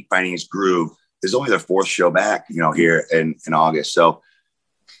its feet, finding its groove. There's only their 4th show back, here in August. So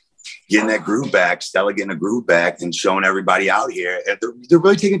getting that groove back, Stella getting a groove back and showing everybody out here. And they're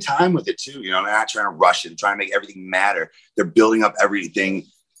really taking time with it too. They're not trying to rush it, trying to make everything matter. They're building up everything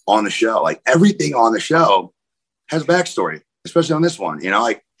on the show. Like everything on the show has a backstory, especially on this one,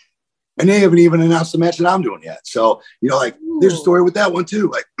 and they haven't even announced the match that I'm doing yet. So, there's a story with that one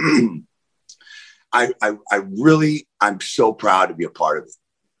too. Like I'm so proud to be a part of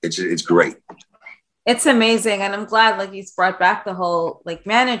it. It's great. It's amazing. And I'm glad like he's brought back the whole like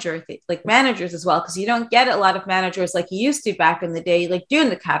managers as well. Cause you don't get a lot of managers like you used to back in the day, like doing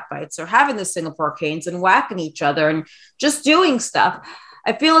the cat fights or having the Singapore canes and whacking each other and just doing stuff.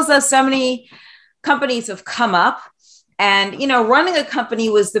 I feel as though so many companies have come up and, running a company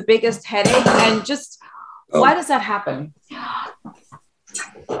was the biggest headache and just, why does that happen?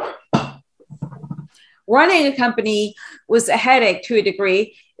 Running a company was a headache to a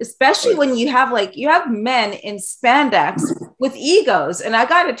degree, especially when you have men in spandex with egos. And I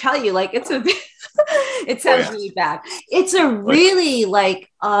got to tell you, like, it sounds really bad. It's a really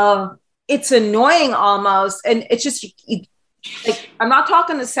it's annoying almost. And it's just, like, I'm not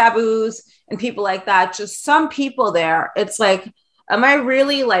talking to Sabu's and people like that, just some people there. It's like, am I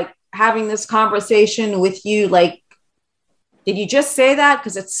really like having this conversation with you? Like, did you just say that?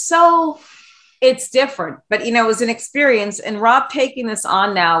 Because it's different, but it was an experience. And Rob taking this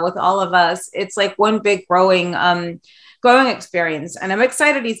on now with all of us, it's like one big growing experience. And I'm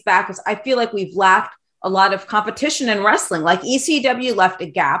excited he's back because I feel like we've lacked a lot of competition in wrestling. Like ECW left a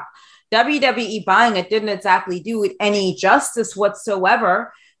gap. WWE buying it didn't exactly do it any justice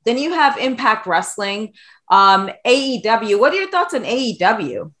whatsoever. Then you have Impact Wrestling, AEW. What are your thoughts on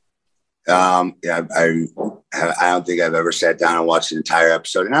AEW? I don't think I've ever sat down and watched an entire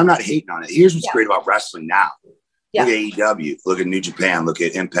episode, and I'm not hating on it. Here's what's great about wrestling now. Look at AEW, look at New Japan, look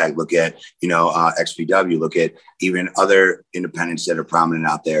at Impact, look at, XPW, look at even other independents that are prominent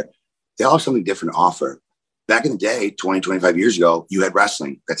out there. They all have something different to offer. Back in the day, 20, 25 years ago, you had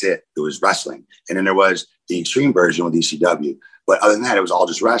wrestling. That's it. It was wrestling. And then there was the extreme version with ECW. But other than that, it was all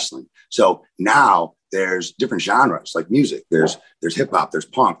just wrestling. So now there's different genres like music. There's hip hop, there's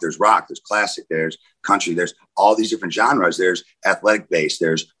punk, there's rock, there's classic, there's country. There's all these different genres. There's athletic based,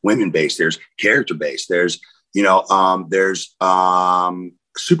 there's women based, there's character based, there's superhero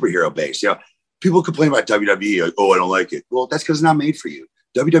based. People complain about WWE. Like, oh, I don't like it. Well, that's because it's not made for you.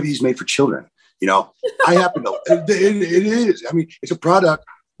 WWE is made for children. I happen to. It is. I mean, it's a product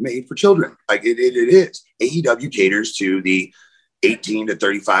made for children. Like it is. AEW caters to the 18 to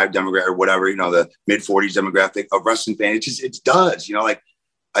 35 demographic or whatever, the mid 40s demographic of wrestling fans. It does, I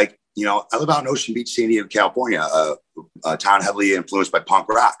live out in Ocean Beach, San Diego, California, a town heavily influenced by punk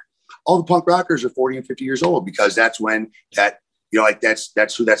rock. All the punk rockers are 40 and 50 years old because that's when that's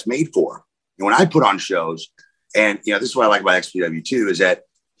who that's made for. And when I put on shows, and this is what I like about XPW too, is that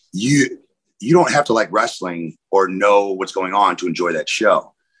you don't have to like wrestling or know what's going on to enjoy that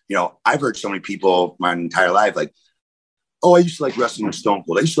show. You know, I've heard so many people my entire life, like, oh, I used to like wrestling when Stone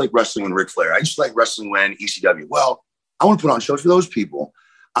Cold. I used to like wrestling when Ric Flair. I used to like wrestling when ECW. Well, I want to put on shows for those people.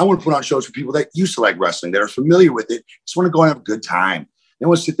 I want to put on shows for people that used to like wrestling, that are familiar with it, just want to go and have a good time. They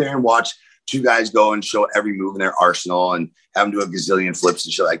want to sit there and watch two guys go and show every move in their arsenal and have them do a gazillion flips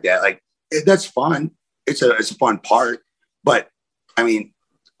and shit like that. Like, that's fun. It's a fun part. But I mean,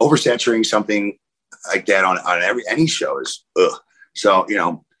 oversaturating something like that on any show is ugh. So, you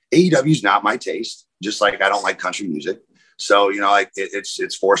know, AEW is not my taste, just like I don't like country music. So, you know, like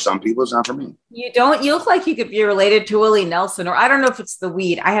it's for some people, it's not for me. You look like you could be related to Willie Nelson, or I don't know if it's the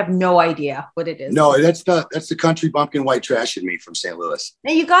weed. I have no idea what it is. No, that's the country bumpkin white trash in me from St. Louis.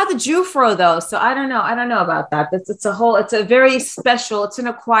 Now you got the Jufro though. So I don't know about that. It's a very special, it's an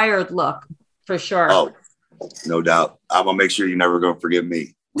acquired look for sure. Oh, no doubt. I'm going to make sure you're never going to forgive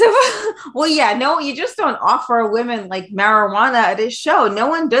me. Well, yeah, no, you just don't offer women like marijuana at his show. No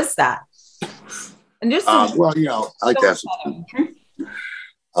one does that. And just well, you know, I like to have some fun.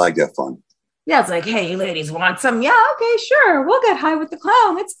 I like that fun. Yeah, it's like, hey, you ladies want some? Yeah, okay, sure. We'll get high with the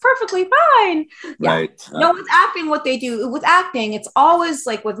clown. It's perfectly fine. Yeah. Right. No, with acting, what they do with acting, it's always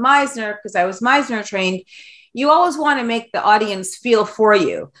like with Meisner, because I was Meisner trained. You always want to make the audience feel for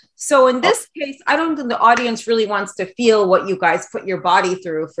you. So in this case, I don't think the audience really wants to feel what you guys put your body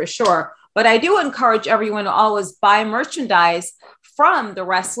through for sure. But I do encourage everyone to always buy merchandise from the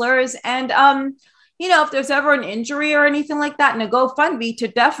wrestlers. And, you know, if there's ever an injury or anything like that in a GoFundMe, to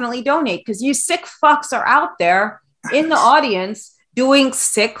definitely donate, because you sick fucks are out there in the audience doing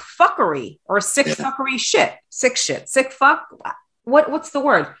sick fuckery or sick fuckery shit, sick fuck. What's the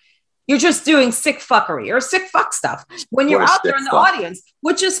word? You're just doing sick fuckery or sick fuck stuff when you're out there in the audience,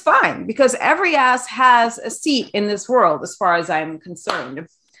 which is fine because every ass has a seat in this world, as far as I'm concerned,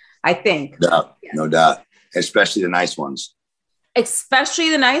 I think. No doubt. Especially the nice ones. Especially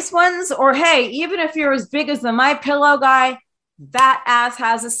the nice ones. Or, hey, even if you're as big as the My Pillow guy, that ass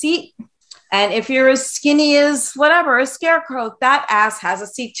has a seat. And if you're as skinny as whatever, a scarecrow, that ass has a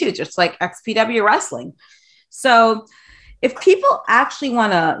seat too, just like XPW wrestling. So if people actually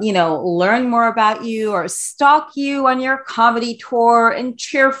want to, you know, learn more about you or stalk you on your comedy tour and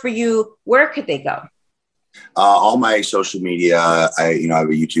cheer for you, where could they go? All my social media, I have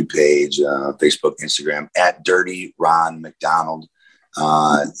a YouTube page, Facebook, Instagram, at Dirty Ron McDonald.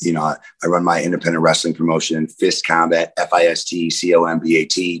 I run my independent wrestling promotion, Fist Combat, FISTCOMBAT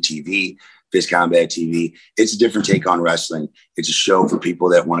TV, Fist Combat TV. It's a different take on wrestling. It's a show for people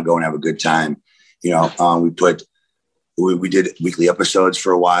that want to go and have a good time. You know, we did weekly episodes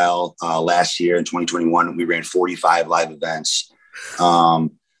for a while. Last year in 2021, we ran 45 live events.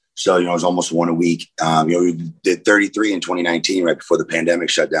 So, you know, it was almost one a week. We did 33 in 2019, right before the pandemic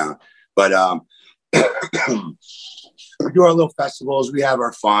shut down. But we do our little festivals. We have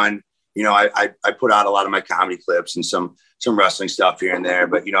our fun. You know, I put out a lot of my comedy clips and some wrestling stuff here and there.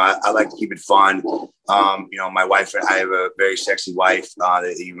 But, you know, I like to keep it fun. My wife and I have a very sexy wife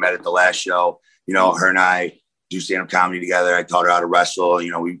that you met at the last show. You know, her and I do stand-up comedy together. I taught her how to wrestle.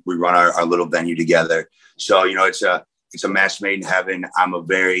 You know, we run our little venue together. So, you know, it's a match made in heaven. I'm a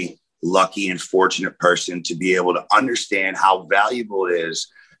very lucky and fortunate person to be able to understand how valuable it is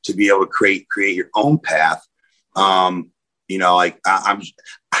to be able to create your own path. I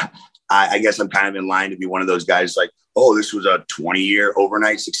guess I'm kind of in line to be one of those guys like, oh, this was a 20-year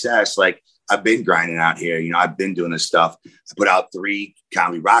overnight success. Like, I've been grinding out here. You know, I've been doing this stuff. I put out 3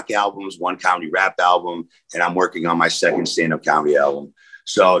 comedy rock albums, 1 comedy rap album, and I'm working on my 2nd stand-up comedy album.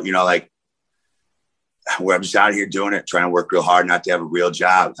 So, you know, like, where I'm just out here doing it, trying to work real hard, not to have a real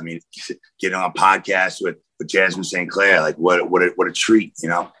job. I mean, getting on a podcast with Jasmine St. Clair, like what a treat, you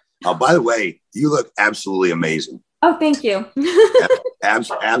know? By the way, you look absolutely amazing. Oh, thank you.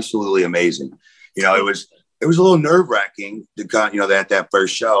 Absolutely amazing. You know, it was a little nerve wracking to come, you know, that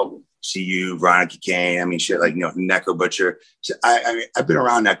first show, see you, Veronica Kane. I mean, shit, like, you know, Necro Butcher. So I mean, I've been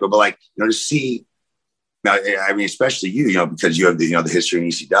around Necro, but like, you know, to see, now, I mean, especially you know, because you have the history in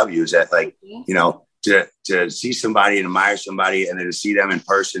ECW, is that like, you know, to see somebody and admire somebody and then to see them in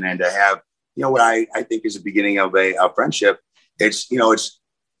person and to have, you know, what I think is the beginning of a friendship. It's, you know,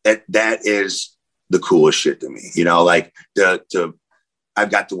 that is the coolest shit to me, you know, like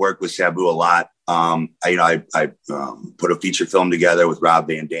I've got to work with Sabu a lot. I put a feature film together with Rob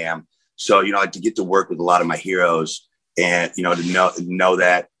Van Dam. So, you know, like to get to work with a lot of my heroes and, you know, to know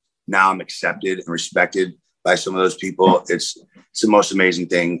that now I'm accepted and respected by some of those people. It's the most amazing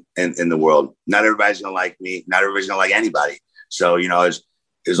thing in the world. Not everybody's going to like me. Not everybody's going to like anybody. So, you know, as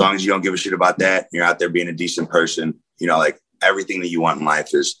long as you don't give a shit about that, you're out there being a decent person, you know, like everything that you want in life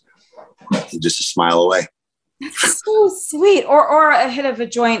is just a smile away. That's so sweet. Or a hit of a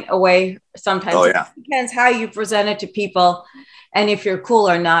joint away sometimes. Oh, yeah. It depends how you present it to people and if you're cool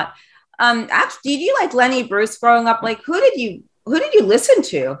or not. Actually, did you like Lenny Bruce growing up? Like, who did you listen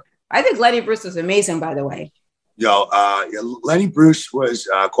to? I think Lenny Bruce was amazing, by the way. Lenny Bruce was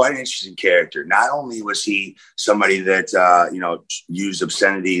quite an interesting character. Not only was he somebody that, used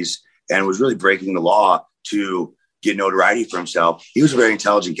obscenities and was really breaking the law to get notoriety for himself, he was a very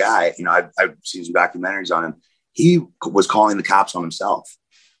intelligent guy. I've seen some documentaries on him. He was calling the cops on himself.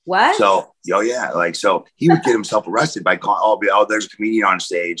 What? So, so he would get himself arrested by calling, there's a comedian on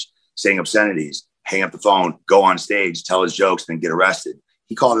stage saying obscenities, hang up the phone, go on stage, tell his jokes, then get arrested.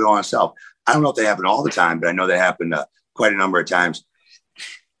 He called it on himself. I don't know if they happen all the time, but I know they happen quite a number of times.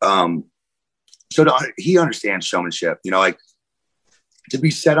 He understands showmanship, to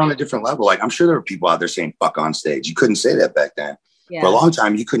be set on a different level. Like, I'm sure there were people out there saying fuck on stage. You couldn't say that back then. Yeah. For a long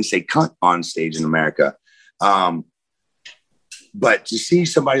time, you couldn't say cunt on stage in America. But to see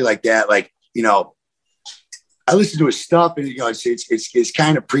somebody like that, I listen to his stuff and, it's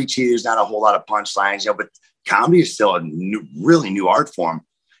kind of preachy. There's not a whole lot of punchlines, but comedy is still a really new art form.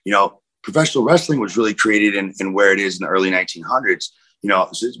 Professional wrestling was really created in where it is in the early 1900s, so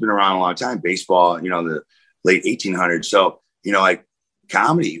it's been around a long time. Baseball, the late 1800s. So,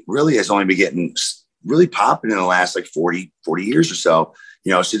 comedy really has only been getting really popping in the last 40 years or so,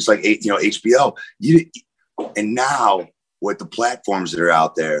 since HBO. And now with the platforms that are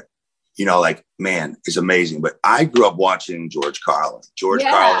out there, man, it's amazing. But I grew up watching George Carlin.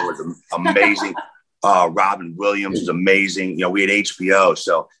 Carlin was amazing. Robin Williams was amazing. We had HBO,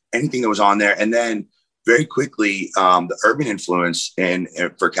 so anything that was on there. And then very quickly, the urban influence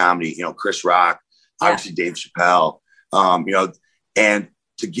for comedy, Chris Rock, obviously Dave Chappelle, and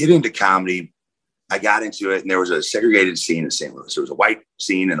to get into comedy, I got into it, and there was a segregated scene in St. Louis. There was a white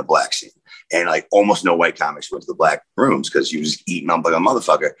scene and a black scene, and almost no white comics went to the black rooms because you was eating up like a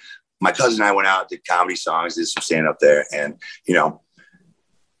motherfucker. My cousin and I went out, did comedy songs, did some stand up there, and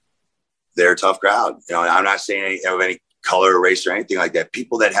they're a tough crowd. I'm not saying any color or race or anything like that.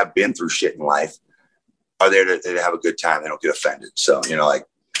 People that have been through shit in life are there to have a good time. They don't get offended. So,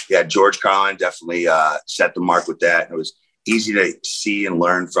 George Carlin definitely set the mark with that. And it was easy to see and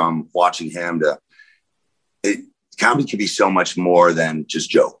learn from watching him. Comedy can be so much more than just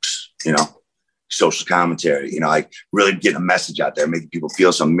jokes, social commentary, really getting a message out there, making people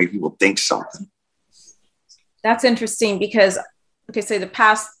feel something, making people think something. That's interesting because, so the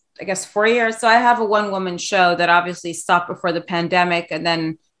past, 4 years. So I have a one-woman show that obviously stopped before the pandemic. And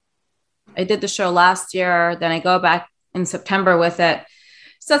then I did the show last year. Then I go back in September with it.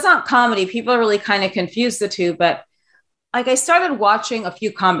 So it's not comedy. People really kind of confuse the two. But I started watching a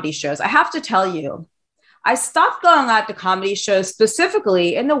few comedy shows. I have to tell you, I stopped going out to comedy shows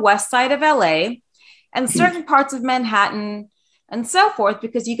specifically in the west side of LA and certain parts of Manhattan and so forth,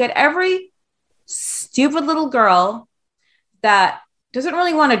 because you get every stupid little girl that doesn't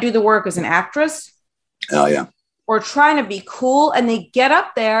really want to do the work as an actress. Oh, yeah. Or trying to be cool. And they get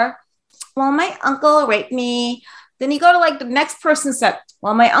up there. Well, my uncle raped me. Then you go to the next person said,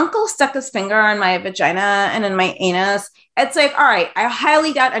 well, my uncle stuck his finger in my vagina and in my anus. It's all right. I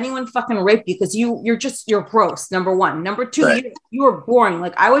highly doubt anyone fucking raped you because you're gross. Number one. Number two, right. You were boring.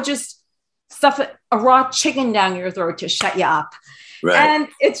 I would just stuff a raw chicken down your throat to shut you up. Right. And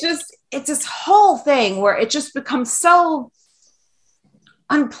it's this whole thing where it just becomes so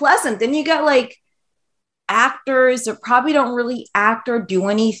unpleasant. Then you got actors that probably don't really act or do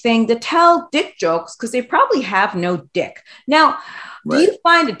anything to tell dick jokes because they probably have no dick. Now, right. Do you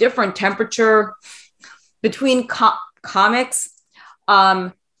find a different temperature between comics,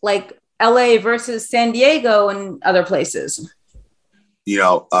 LA versus San Diego and other places?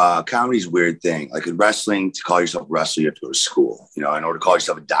 Comedy's a weird thing. In wrestling, to call yourself a wrestler, you have to go to school. In order to call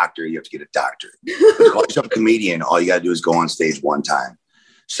yourself a doctor, you have to get a doctorate. To call yourself a comedian, all you got to do is go on stage one time.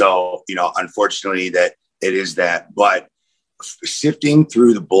 So, unfortunately that it is that, but sifting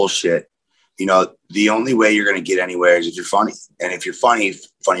through the bullshit, the only way you're going to get anywhere is if you're funny. And if you're funny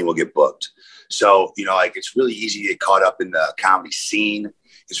will get booked. So, it's really easy to get caught up in the comedy scene.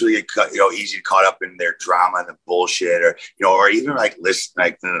 It's really, easy to get caught up in their drama and the bullshit or even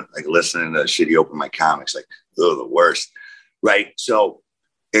listening to shitty open mic comics, the worst. Right. So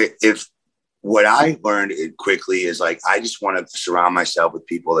if what I learned quickly is I just want to surround myself with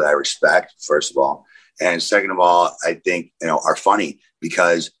people that I respect, first of all. And second of all, I think, are funny,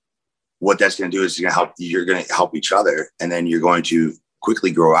 because what that's going to do is you're going to help each other. And then you're going to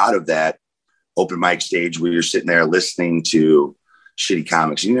quickly grow out of that open mic stage where you're sitting there listening to shitty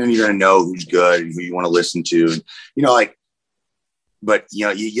comics. You're going to know who's good and who you want to listen to. And, but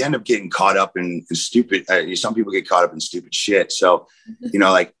you end up getting caught up in stupid. Some people get caught up in stupid shit. So,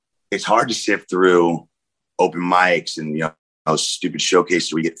 like it's hard to sift through open mics and, stupid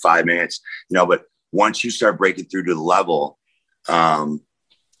showcases where we get 5 minutes, but once you start breaking through to the level,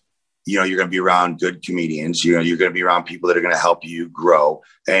 you're going to be around good comedians, you're going to be around people that are going to help you grow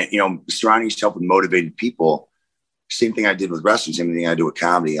and, surrounding yourself with motivated people. Same thing I did with wrestling, same thing I do with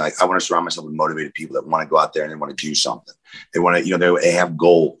comedy. I want to surround myself with motivated people that want to go out there and they want to do something. They want to, they have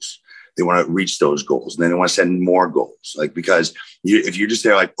goals. They want to reach those goals. And then they want to set more goals. Like, because if you're just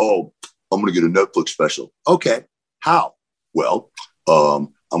there like, oh, I'm going to get a Netflix special. Okay. How? Well, I'm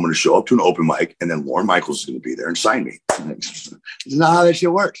going to show up to an open mic and then Lorne Michaels is going to be there and sign me. It's not how that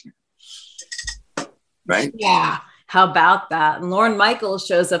shit works. Right? Yeah. How about that? And Lorne Michaels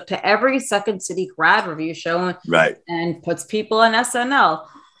shows up to every Second City grad review show, right, and puts people on SNL.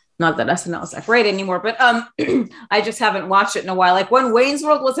 Not that SNL is that great anymore, but I just haven't watched it in a while. Like when Wayne's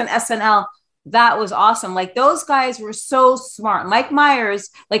World was on SNL, that was awesome. Like those guys were so smart. Mike Myers,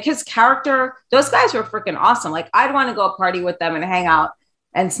 like his character, those guys were freaking awesome. Like I'd want to go party with them and hang out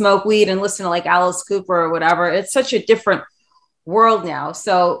and smoke weed and listen to like Alice Cooper or whatever. It's such a different world now.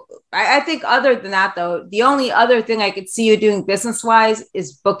 So I think other than that, though, the only other thing I could see you doing business wise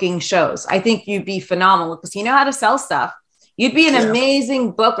is booking shows. I think you'd be phenomenal because you know how to sell stuff. You'd be an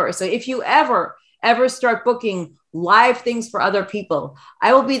amazing booker. So if you ever start booking live things for other people,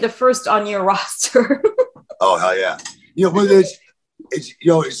 I will be the first on your roster. Oh, hell yeah.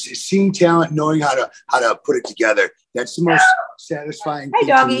 It's seeing talent, knowing how to put it together. That's the most satisfying thing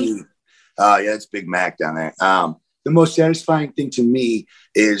doggy. to me. Yeah, it's Big Mac down there. The most satisfying thing to me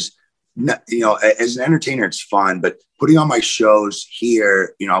is, as an entertainer, it's fun, but putting on my shows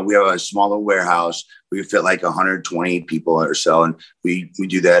here, we have a smaller warehouse. We fit like 120 people or so. And we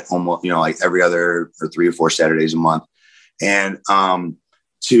do that almost, like every other or 3 or 4 Saturdays a month. And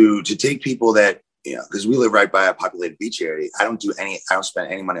to take people that, because we live right by a populated beach area, I don't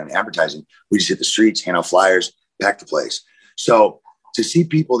spend any money on advertising. We just hit the streets, hand out flyers, pack the place. So to see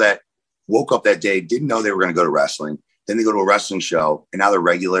people that woke up that day, didn't know they were going to go to wrestling. Then they go to a wrestling show and now they're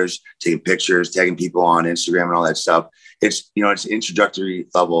regulars, taking pictures, tagging people on Instagram and all that stuff. It's, it's an introductory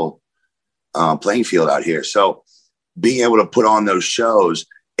level playing field out here. So being able to put on those shows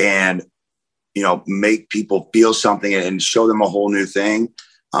and, make people feel something and show them a whole new thing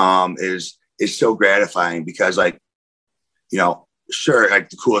is so gratifying because sure, like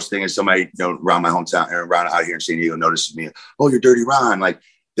the coolest thing is somebody, around my hometown or around out here in San Diego notices me. Oh, you're Dirty Ron. Like,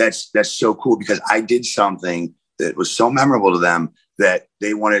 that's so cool because I did something that was so memorable to them that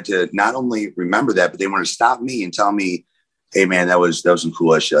they wanted to not only remember that, but they wanted to stop me and tell me, hey man, that was some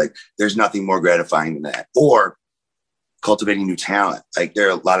cool shit. Like there's nothing more gratifying than that. Or cultivating new talent. Like there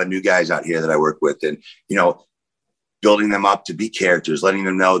are a lot of new guys out here that I work with and, building them up to be characters, letting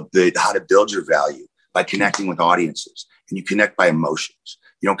them know how to build your value by connecting with audiences. And you connect by emotions.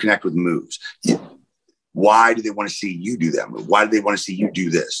 You don't connect with moves. Why do they want to see you do that move? Why do they want to see you do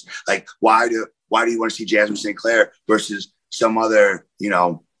this? Like, why do you want to see Jasmine St. Clair versus some other,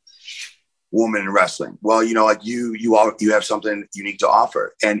 woman in wrestling? Well, like you have something unique to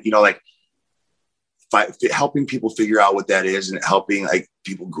offer. And, helping people figure out what that is and helping like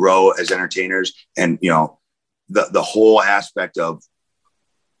people grow as entertainers and, the whole aspect of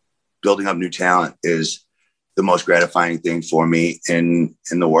building up new talent is the most gratifying thing for me in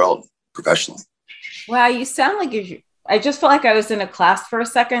the world professionally. Wow, you sound like I just felt like I was in a class for a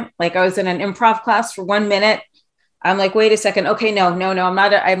second. Like I was in an improv class for 1 minute. I'm like, wait a second. Okay, no.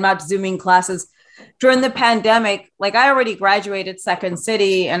 I'm not Zooming classes. During the pandemic, like I already graduated Second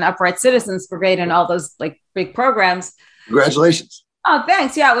City and Upright Citizens Brigade and all those like big programs. Congratulations. Oh,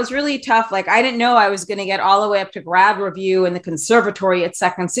 thanks. Yeah, it was really tough. Like I didn't know I was going to get all the way up to grad review in the conservatory at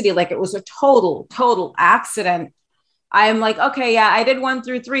Second City. Like it was a total accident. I'm like, okay, yeah, I did 1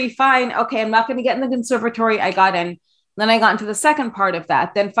 through 3. Fine. Okay. I'm not going to get in the conservatory. I got in. Then I got into the second part of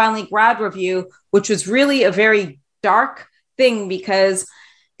that. Then finally grad review, which was really a very dark thing because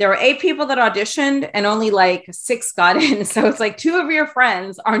there were 8 people that auditioned and only like 6 got in. So it's like 2 of your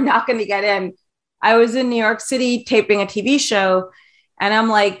friends are not going to get in. I was in New York City taping a TV show and I'm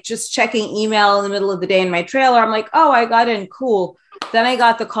like just checking email in the middle of the day in my trailer. I'm like, oh, I got in. Cool. Then I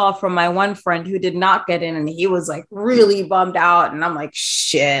got the call from my one friend who did not get in and he was like really bummed out. And I'm like,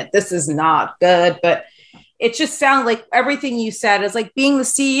 shit, this is not good. But it just sounds like everything you said is like being the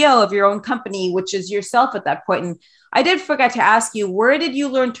CEO of your own company, which is yourself at that point. And I did forget to ask you, where did you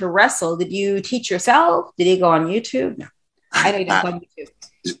learn to wrestle? Did you teach yourself? Did you go on YouTube? No, I know you didn't go on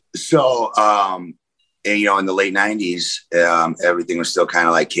YouTube. So, and, in the late 90s, everything was still kind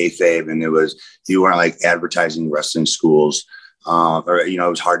of like kayfabe and you weren't like advertising wrestling schools. or, you know,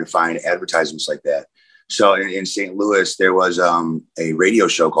 it was hard to find advertisements like that. So in St. Louis, there was a radio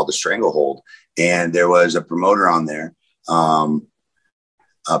show called The Stranglehold, and there was a promoter on there,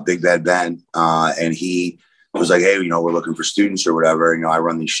 Big Bad Ben, and he was like, hey, you know, we're looking for students or whatever. You know, I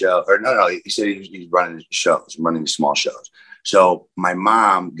run these shows. Or no, he said he's running shows, running these small shows. So my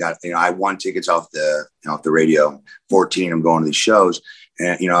mom got, you know, I won tickets off the radio. 14, I'm going to these shows,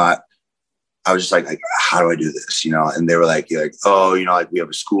 and you know, I was just like, how do I do this? You know, and they were like, oh, you know, like we have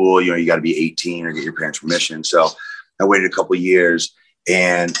a school, you know, you got to be 18 or get your parents' permission. So I waited a couple of years,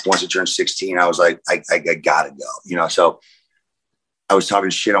 and once I turned 16, I was like, I gotta go, you know. So I was talking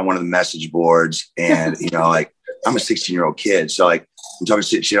shit on one of the message boards, and you know, like I'm a 16-year-old kid, so like I'm talking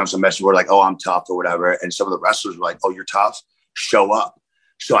shit on some message board, like, oh, I'm tough or whatever. And some of the wrestlers were like, oh, you're tough, show up.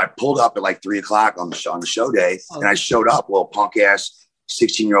 So I pulled up at like 3:00 on the show day, and I showed up, little punk ass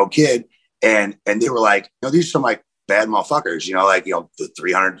 16-year-old kid, and they were like, you know, these are some like bad motherfuckers, you know, like, you know, the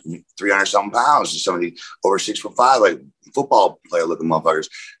 300 something pounds, and some of the over 6'5", like football player looking motherfuckers.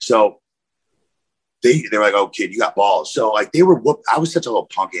 So they were like, oh, kid, you got balls. So like they were I was such a little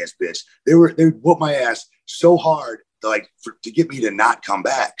punk ass bitch. They would whoop my ass so hard to get me to not come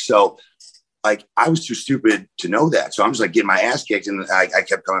back. So like I was too stupid to know that. So I'm just like getting my ass kicked, and I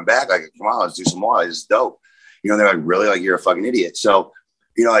kept coming back. Like, come on, let's do some more. This is dope. You know, they're like, really? Like, you're a fucking idiot. So,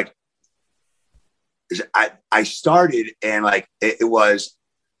 you know, like I started, and like it was,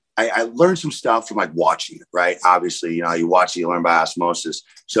 I learned some stuff from like watching it, right? Obviously, you know, you watch it, you learn by osmosis.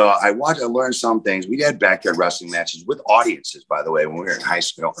 So I learned some things. We had backyard wrestling matches with audiences, by the way, when we were in high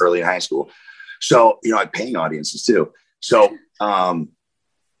school, you know, early in high school. So, you know, like paying audiences too. So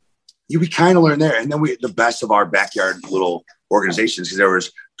we kind of learned there. And then the best of our backyard little organizations, because there was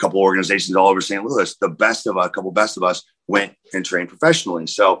a couple organizations all over St. Louis, a couple best of us went and trained professionally.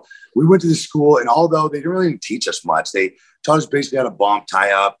 So we went to the school, and although they didn't really teach us much, they taught us basically how to bump,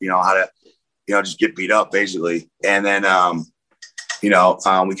 tie up, you know, how to, you know, just get beat up basically. And then, we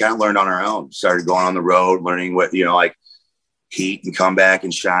kind of learned on our own, started going on the road, learning what, you know, like heat and come back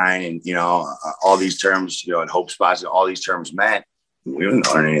and shine. And, you know, all these terms, you know, and hope spots and all these terms meant. We didn't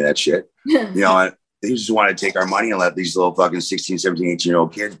learn any of that shit. You know, they just wanted to take our money and let these little fucking 16, 17,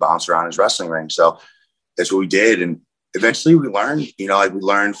 18-year-old kids bounce around his wrestling ring. So that's what we did. And eventually we learned, you know, like we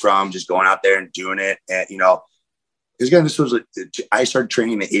learned from just going out there and doing it. And, you know, because again, I started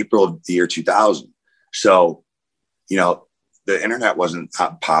training in April of the year 2000. So, you know, the internet wasn't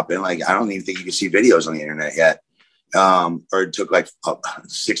popping. Like, I don't even think you could see videos on the internet yet. Or it took like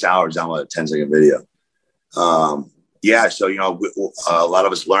 6 hours to download a 10-second video. Yeah. So, you know, a lot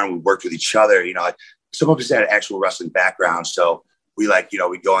of us learned, we worked with each other, you know, like some of us had actual wrestling backgrounds. So we like, you know,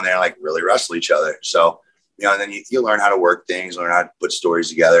 we go in there and like really wrestle each other. So, you know, and then you learn how to work things, learn how to put stories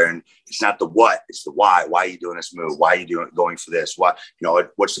together. And it's not the what, it's the why. Why are you doing this move? Why are you going for this? Why, you know,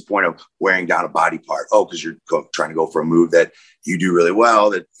 what's the point of wearing down a body part? Oh, because you're trying to go for a move that you do really well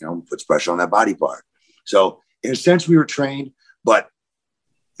that, you know, puts pressure on that body part. So in a sense, we were trained, but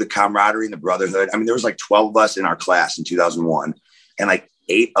the camaraderie and the brotherhood. I mean, there was like 12 of us in our class in 2001, and like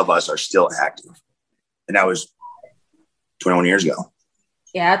 8 of us are still active. And that was 21 years ago.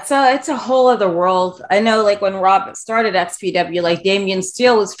 Yeah, it's a whole other world. I know, like when Rob started XPW, like Damian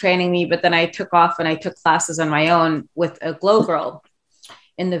Steele was training me, but then I took off and I took classes on my own with a Glow Girl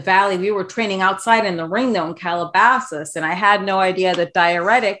in the Valley. We were training outside in the ring though in Calabasas, and I had no idea that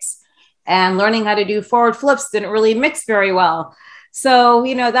diuretics and learning how to do forward flips didn't really mix very well. So,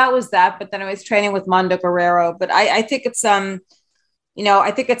 you know, that was that. But then I was training with Mondo Guerrero. But I think it's you know,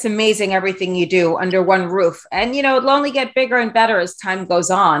 I think it's amazing everything you do under one roof. And, you know, it'll only get bigger and better as time goes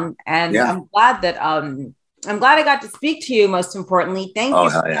on. And yeah. I'm glad I got to speak to you, most importantly. Thank you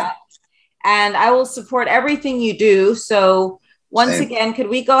for that. And I will support everything you do. So once again, could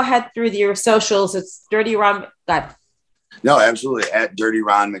we go ahead through your socials? It's Dirty Ron. No, absolutely. At Dirty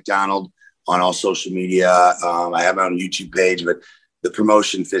Ron McDonald on all social media. I have my own YouTube page, but the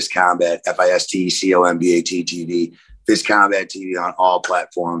promotion Fist Combat, FISTCOMBAT TV. Fist Combat TV on all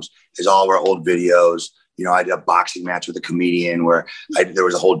platforms is all of our old videos. You know, I did a boxing match with a comedian where there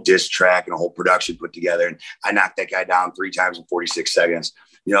was a whole diss track and a whole production put together, and I knocked that guy down 3 times in 46 seconds.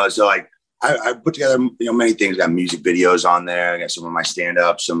 You know, so like I put together, you know, many things. I got music videos on there. I got some of my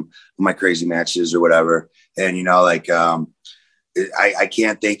stand-ups, some of my crazy matches or whatever. And, you know, like I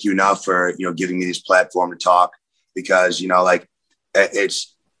can't thank you enough for, you know, giving me this platform to talk, because, you know, like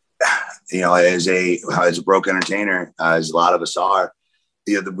it's, you know, as a broke entertainer, as a lot of us are,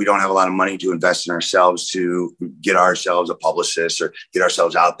 you know, we don't have a lot of money to invest in ourselves to get ourselves a publicist or get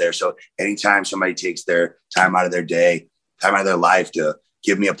ourselves out there. So anytime somebody takes their time out of their day, time out of their life to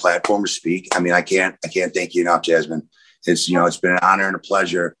give me a platform to speak, I mean, I can't thank you enough, Jasmine. It's, it's been an honor and a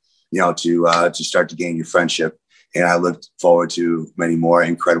pleasure, to start to gain your friendship. And I look forward to many more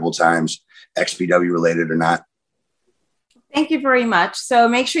incredible times, XPW related or not. Thank you very much. So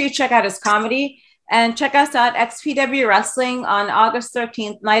make sure you check out his comedy and check us out, XPW Wrestling, on August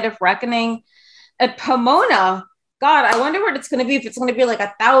 13th, Night of Reckoning at Pomona. God, I wonder what it's going to be, if it's going to be like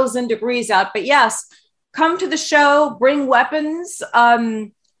 1,000 degrees out. But yes, come to the show, bring weapons,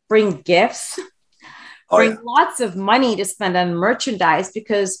 bring gifts, bring lots of money to spend on merchandise,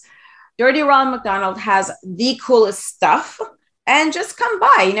 because Dirty Ron McDonald has the coolest stuff. And just come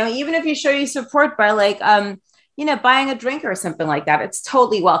by, even if you show your support by buying a drink or something like that, it's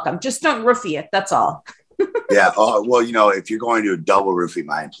totally welcome. Just don't roofie it. That's all. Yeah. Well, if you're going to double roofie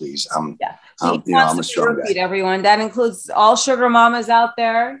mine, please. I'm a strong guy. Everyone. That includes all sugar mamas out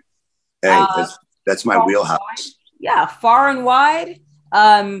there. Hey, that's my wheelhouse. Yeah. Far and wide,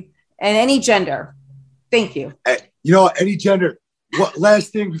 and any gender. Thank you. Hey, any gender. What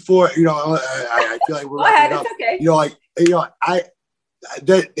last thing before, I feel like we're Go ahead. It's okay.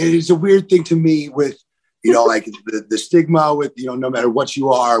 That it is a weird thing to me with, like the stigma with, no matter what you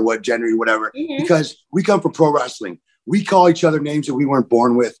are, what gender, whatever, because we come from pro wrestling. We call each other names that we weren't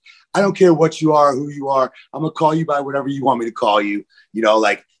born with. I don't care what you are, who you are. I'm going to call you by whatever you want me to call you,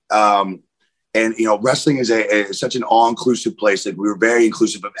 and, wrestling is such an all-inclusive place. Like, we were very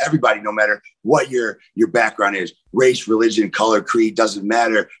inclusive of everybody, no matter what your background is, race, religion, color, creed, doesn't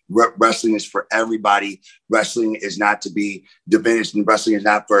matter. Wrestling is for everybody. Wrestling is not to be diminished, and wrestling is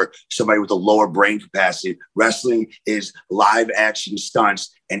not for somebody with a lower brain capacity. Wrestling is live action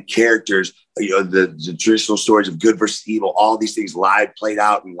stunts and characters, the traditional stories of good versus evil, all these things live, played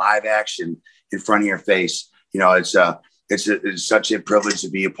out in live action in front of your face. It's such a privilege to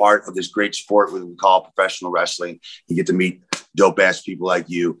be a part of this great sport we call professional wrestling. You get to meet dope ass people like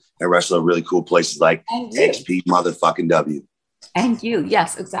you and wrestle at really cool places like XP motherfucking W. And you.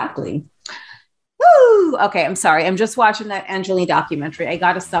 Yes, exactly. Woo! Okay, I'm sorry. I'm just watching that Angelina documentary. I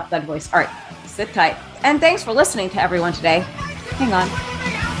got to stop that voice. All right, sit tight. And thanks for listening to everyone today. Hang on.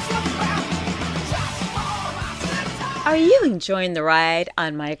 Are you enjoying the ride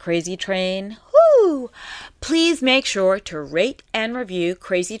on my crazy train? Woo! Please make sure to rate and review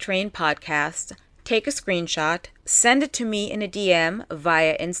Crazy Train Podcast. Take a screenshot, send it to me in a DM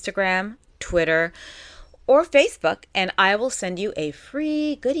via Instagram, Twitter, or Facebook, and I will send you a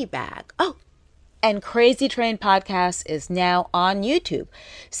free goodie bag. Oh, and Crazy Train Podcast is now on YouTube.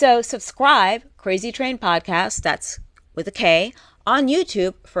 So subscribe, Crazy Train Podcast, that's with a K, on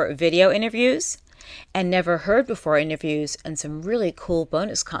YouTube for video interviews and never heard before interviews and some really cool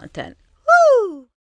bonus content.